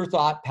through your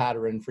thought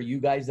pattern for you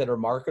guys that are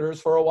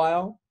marketers for a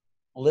while,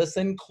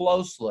 listen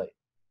closely.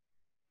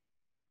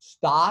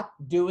 Stop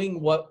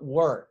doing what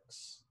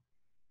works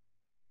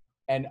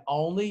and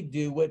only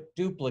do what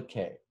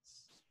duplicates.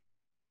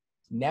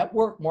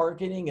 Network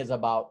marketing is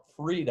about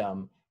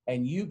freedom,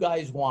 and you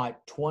guys want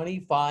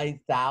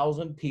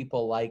 25,000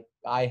 people like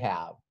I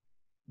have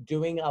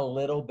doing a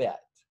little bit.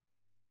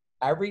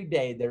 Every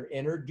day they're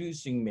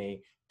introducing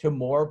me to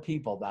more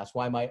people. That's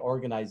why my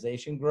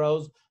organization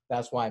grows.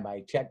 That's why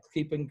my checks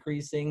keep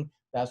increasing.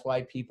 That's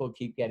why people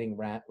keep getting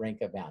rank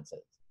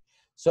advances.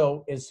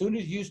 So as soon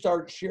as you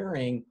start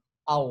sharing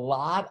a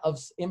lot of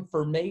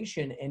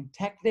information and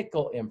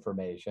technical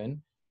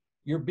information,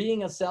 you're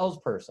being a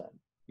salesperson.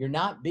 You're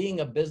not being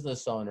a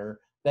business owner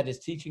that is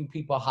teaching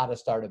people how to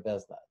start a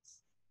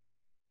business.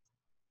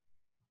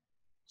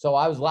 So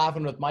I was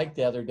laughing with Mike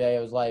the other day.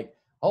 I was like,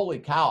 holy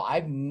cow,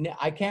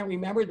 I can't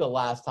remember the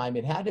last time.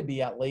 It had to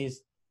be at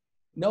least,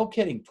 no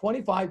kidding,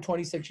 25,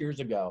 26 years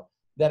ago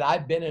that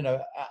I've been in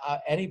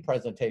any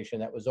presentation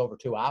that was over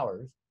 2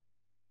 hours.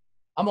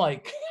 I'm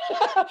like,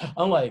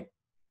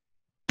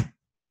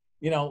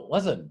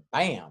 listen,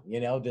 bam,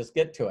 just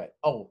get to it.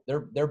 Oh,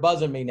 they're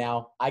buzzing me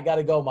now. I got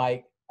to go,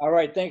 Mike. All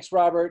right. Thanks,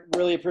 Robert.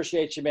 Really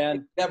appreciate you,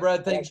 man. Deborah,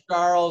 thanks,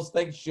 Charles.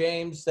 Thanks,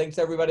 James. Thanks,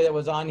 everybody that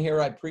was on here.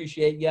 I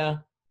appreciate you.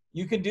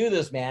 You can do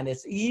this, man.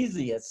 It's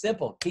easy. It's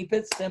simple. Keep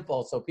it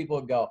simple so people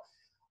would go,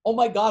 oh,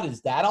 my God,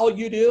 is that all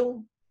you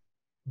do?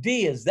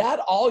 D, is that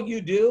all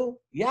you do?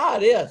 Yeah,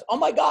 it is. Oh,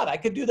 my God, I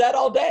could do that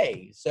all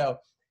day. So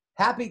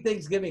happy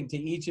Thanksgiving to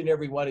each and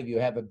every one of you.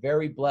 Have a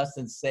very blessed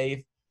and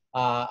safe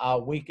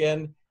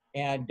weekend.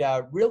 And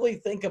really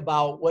think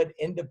about what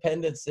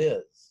independence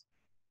is.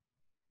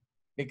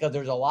 Because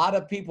there's a lot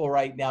of people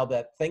right now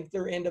that think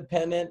they're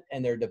independent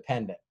and they're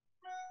dependent.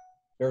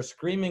 They're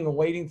screaming and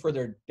waiting for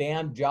their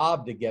damn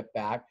job to get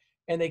back,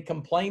 and they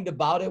complained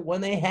about it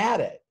when they had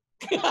it.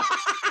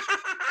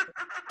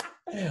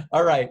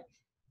 All right.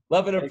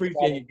 Love and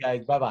appreciate you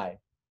guys. Bye-bye.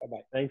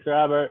 Bye-bye. Thanks,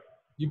 Robert.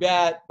 You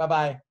bet.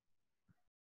 Bye-bye.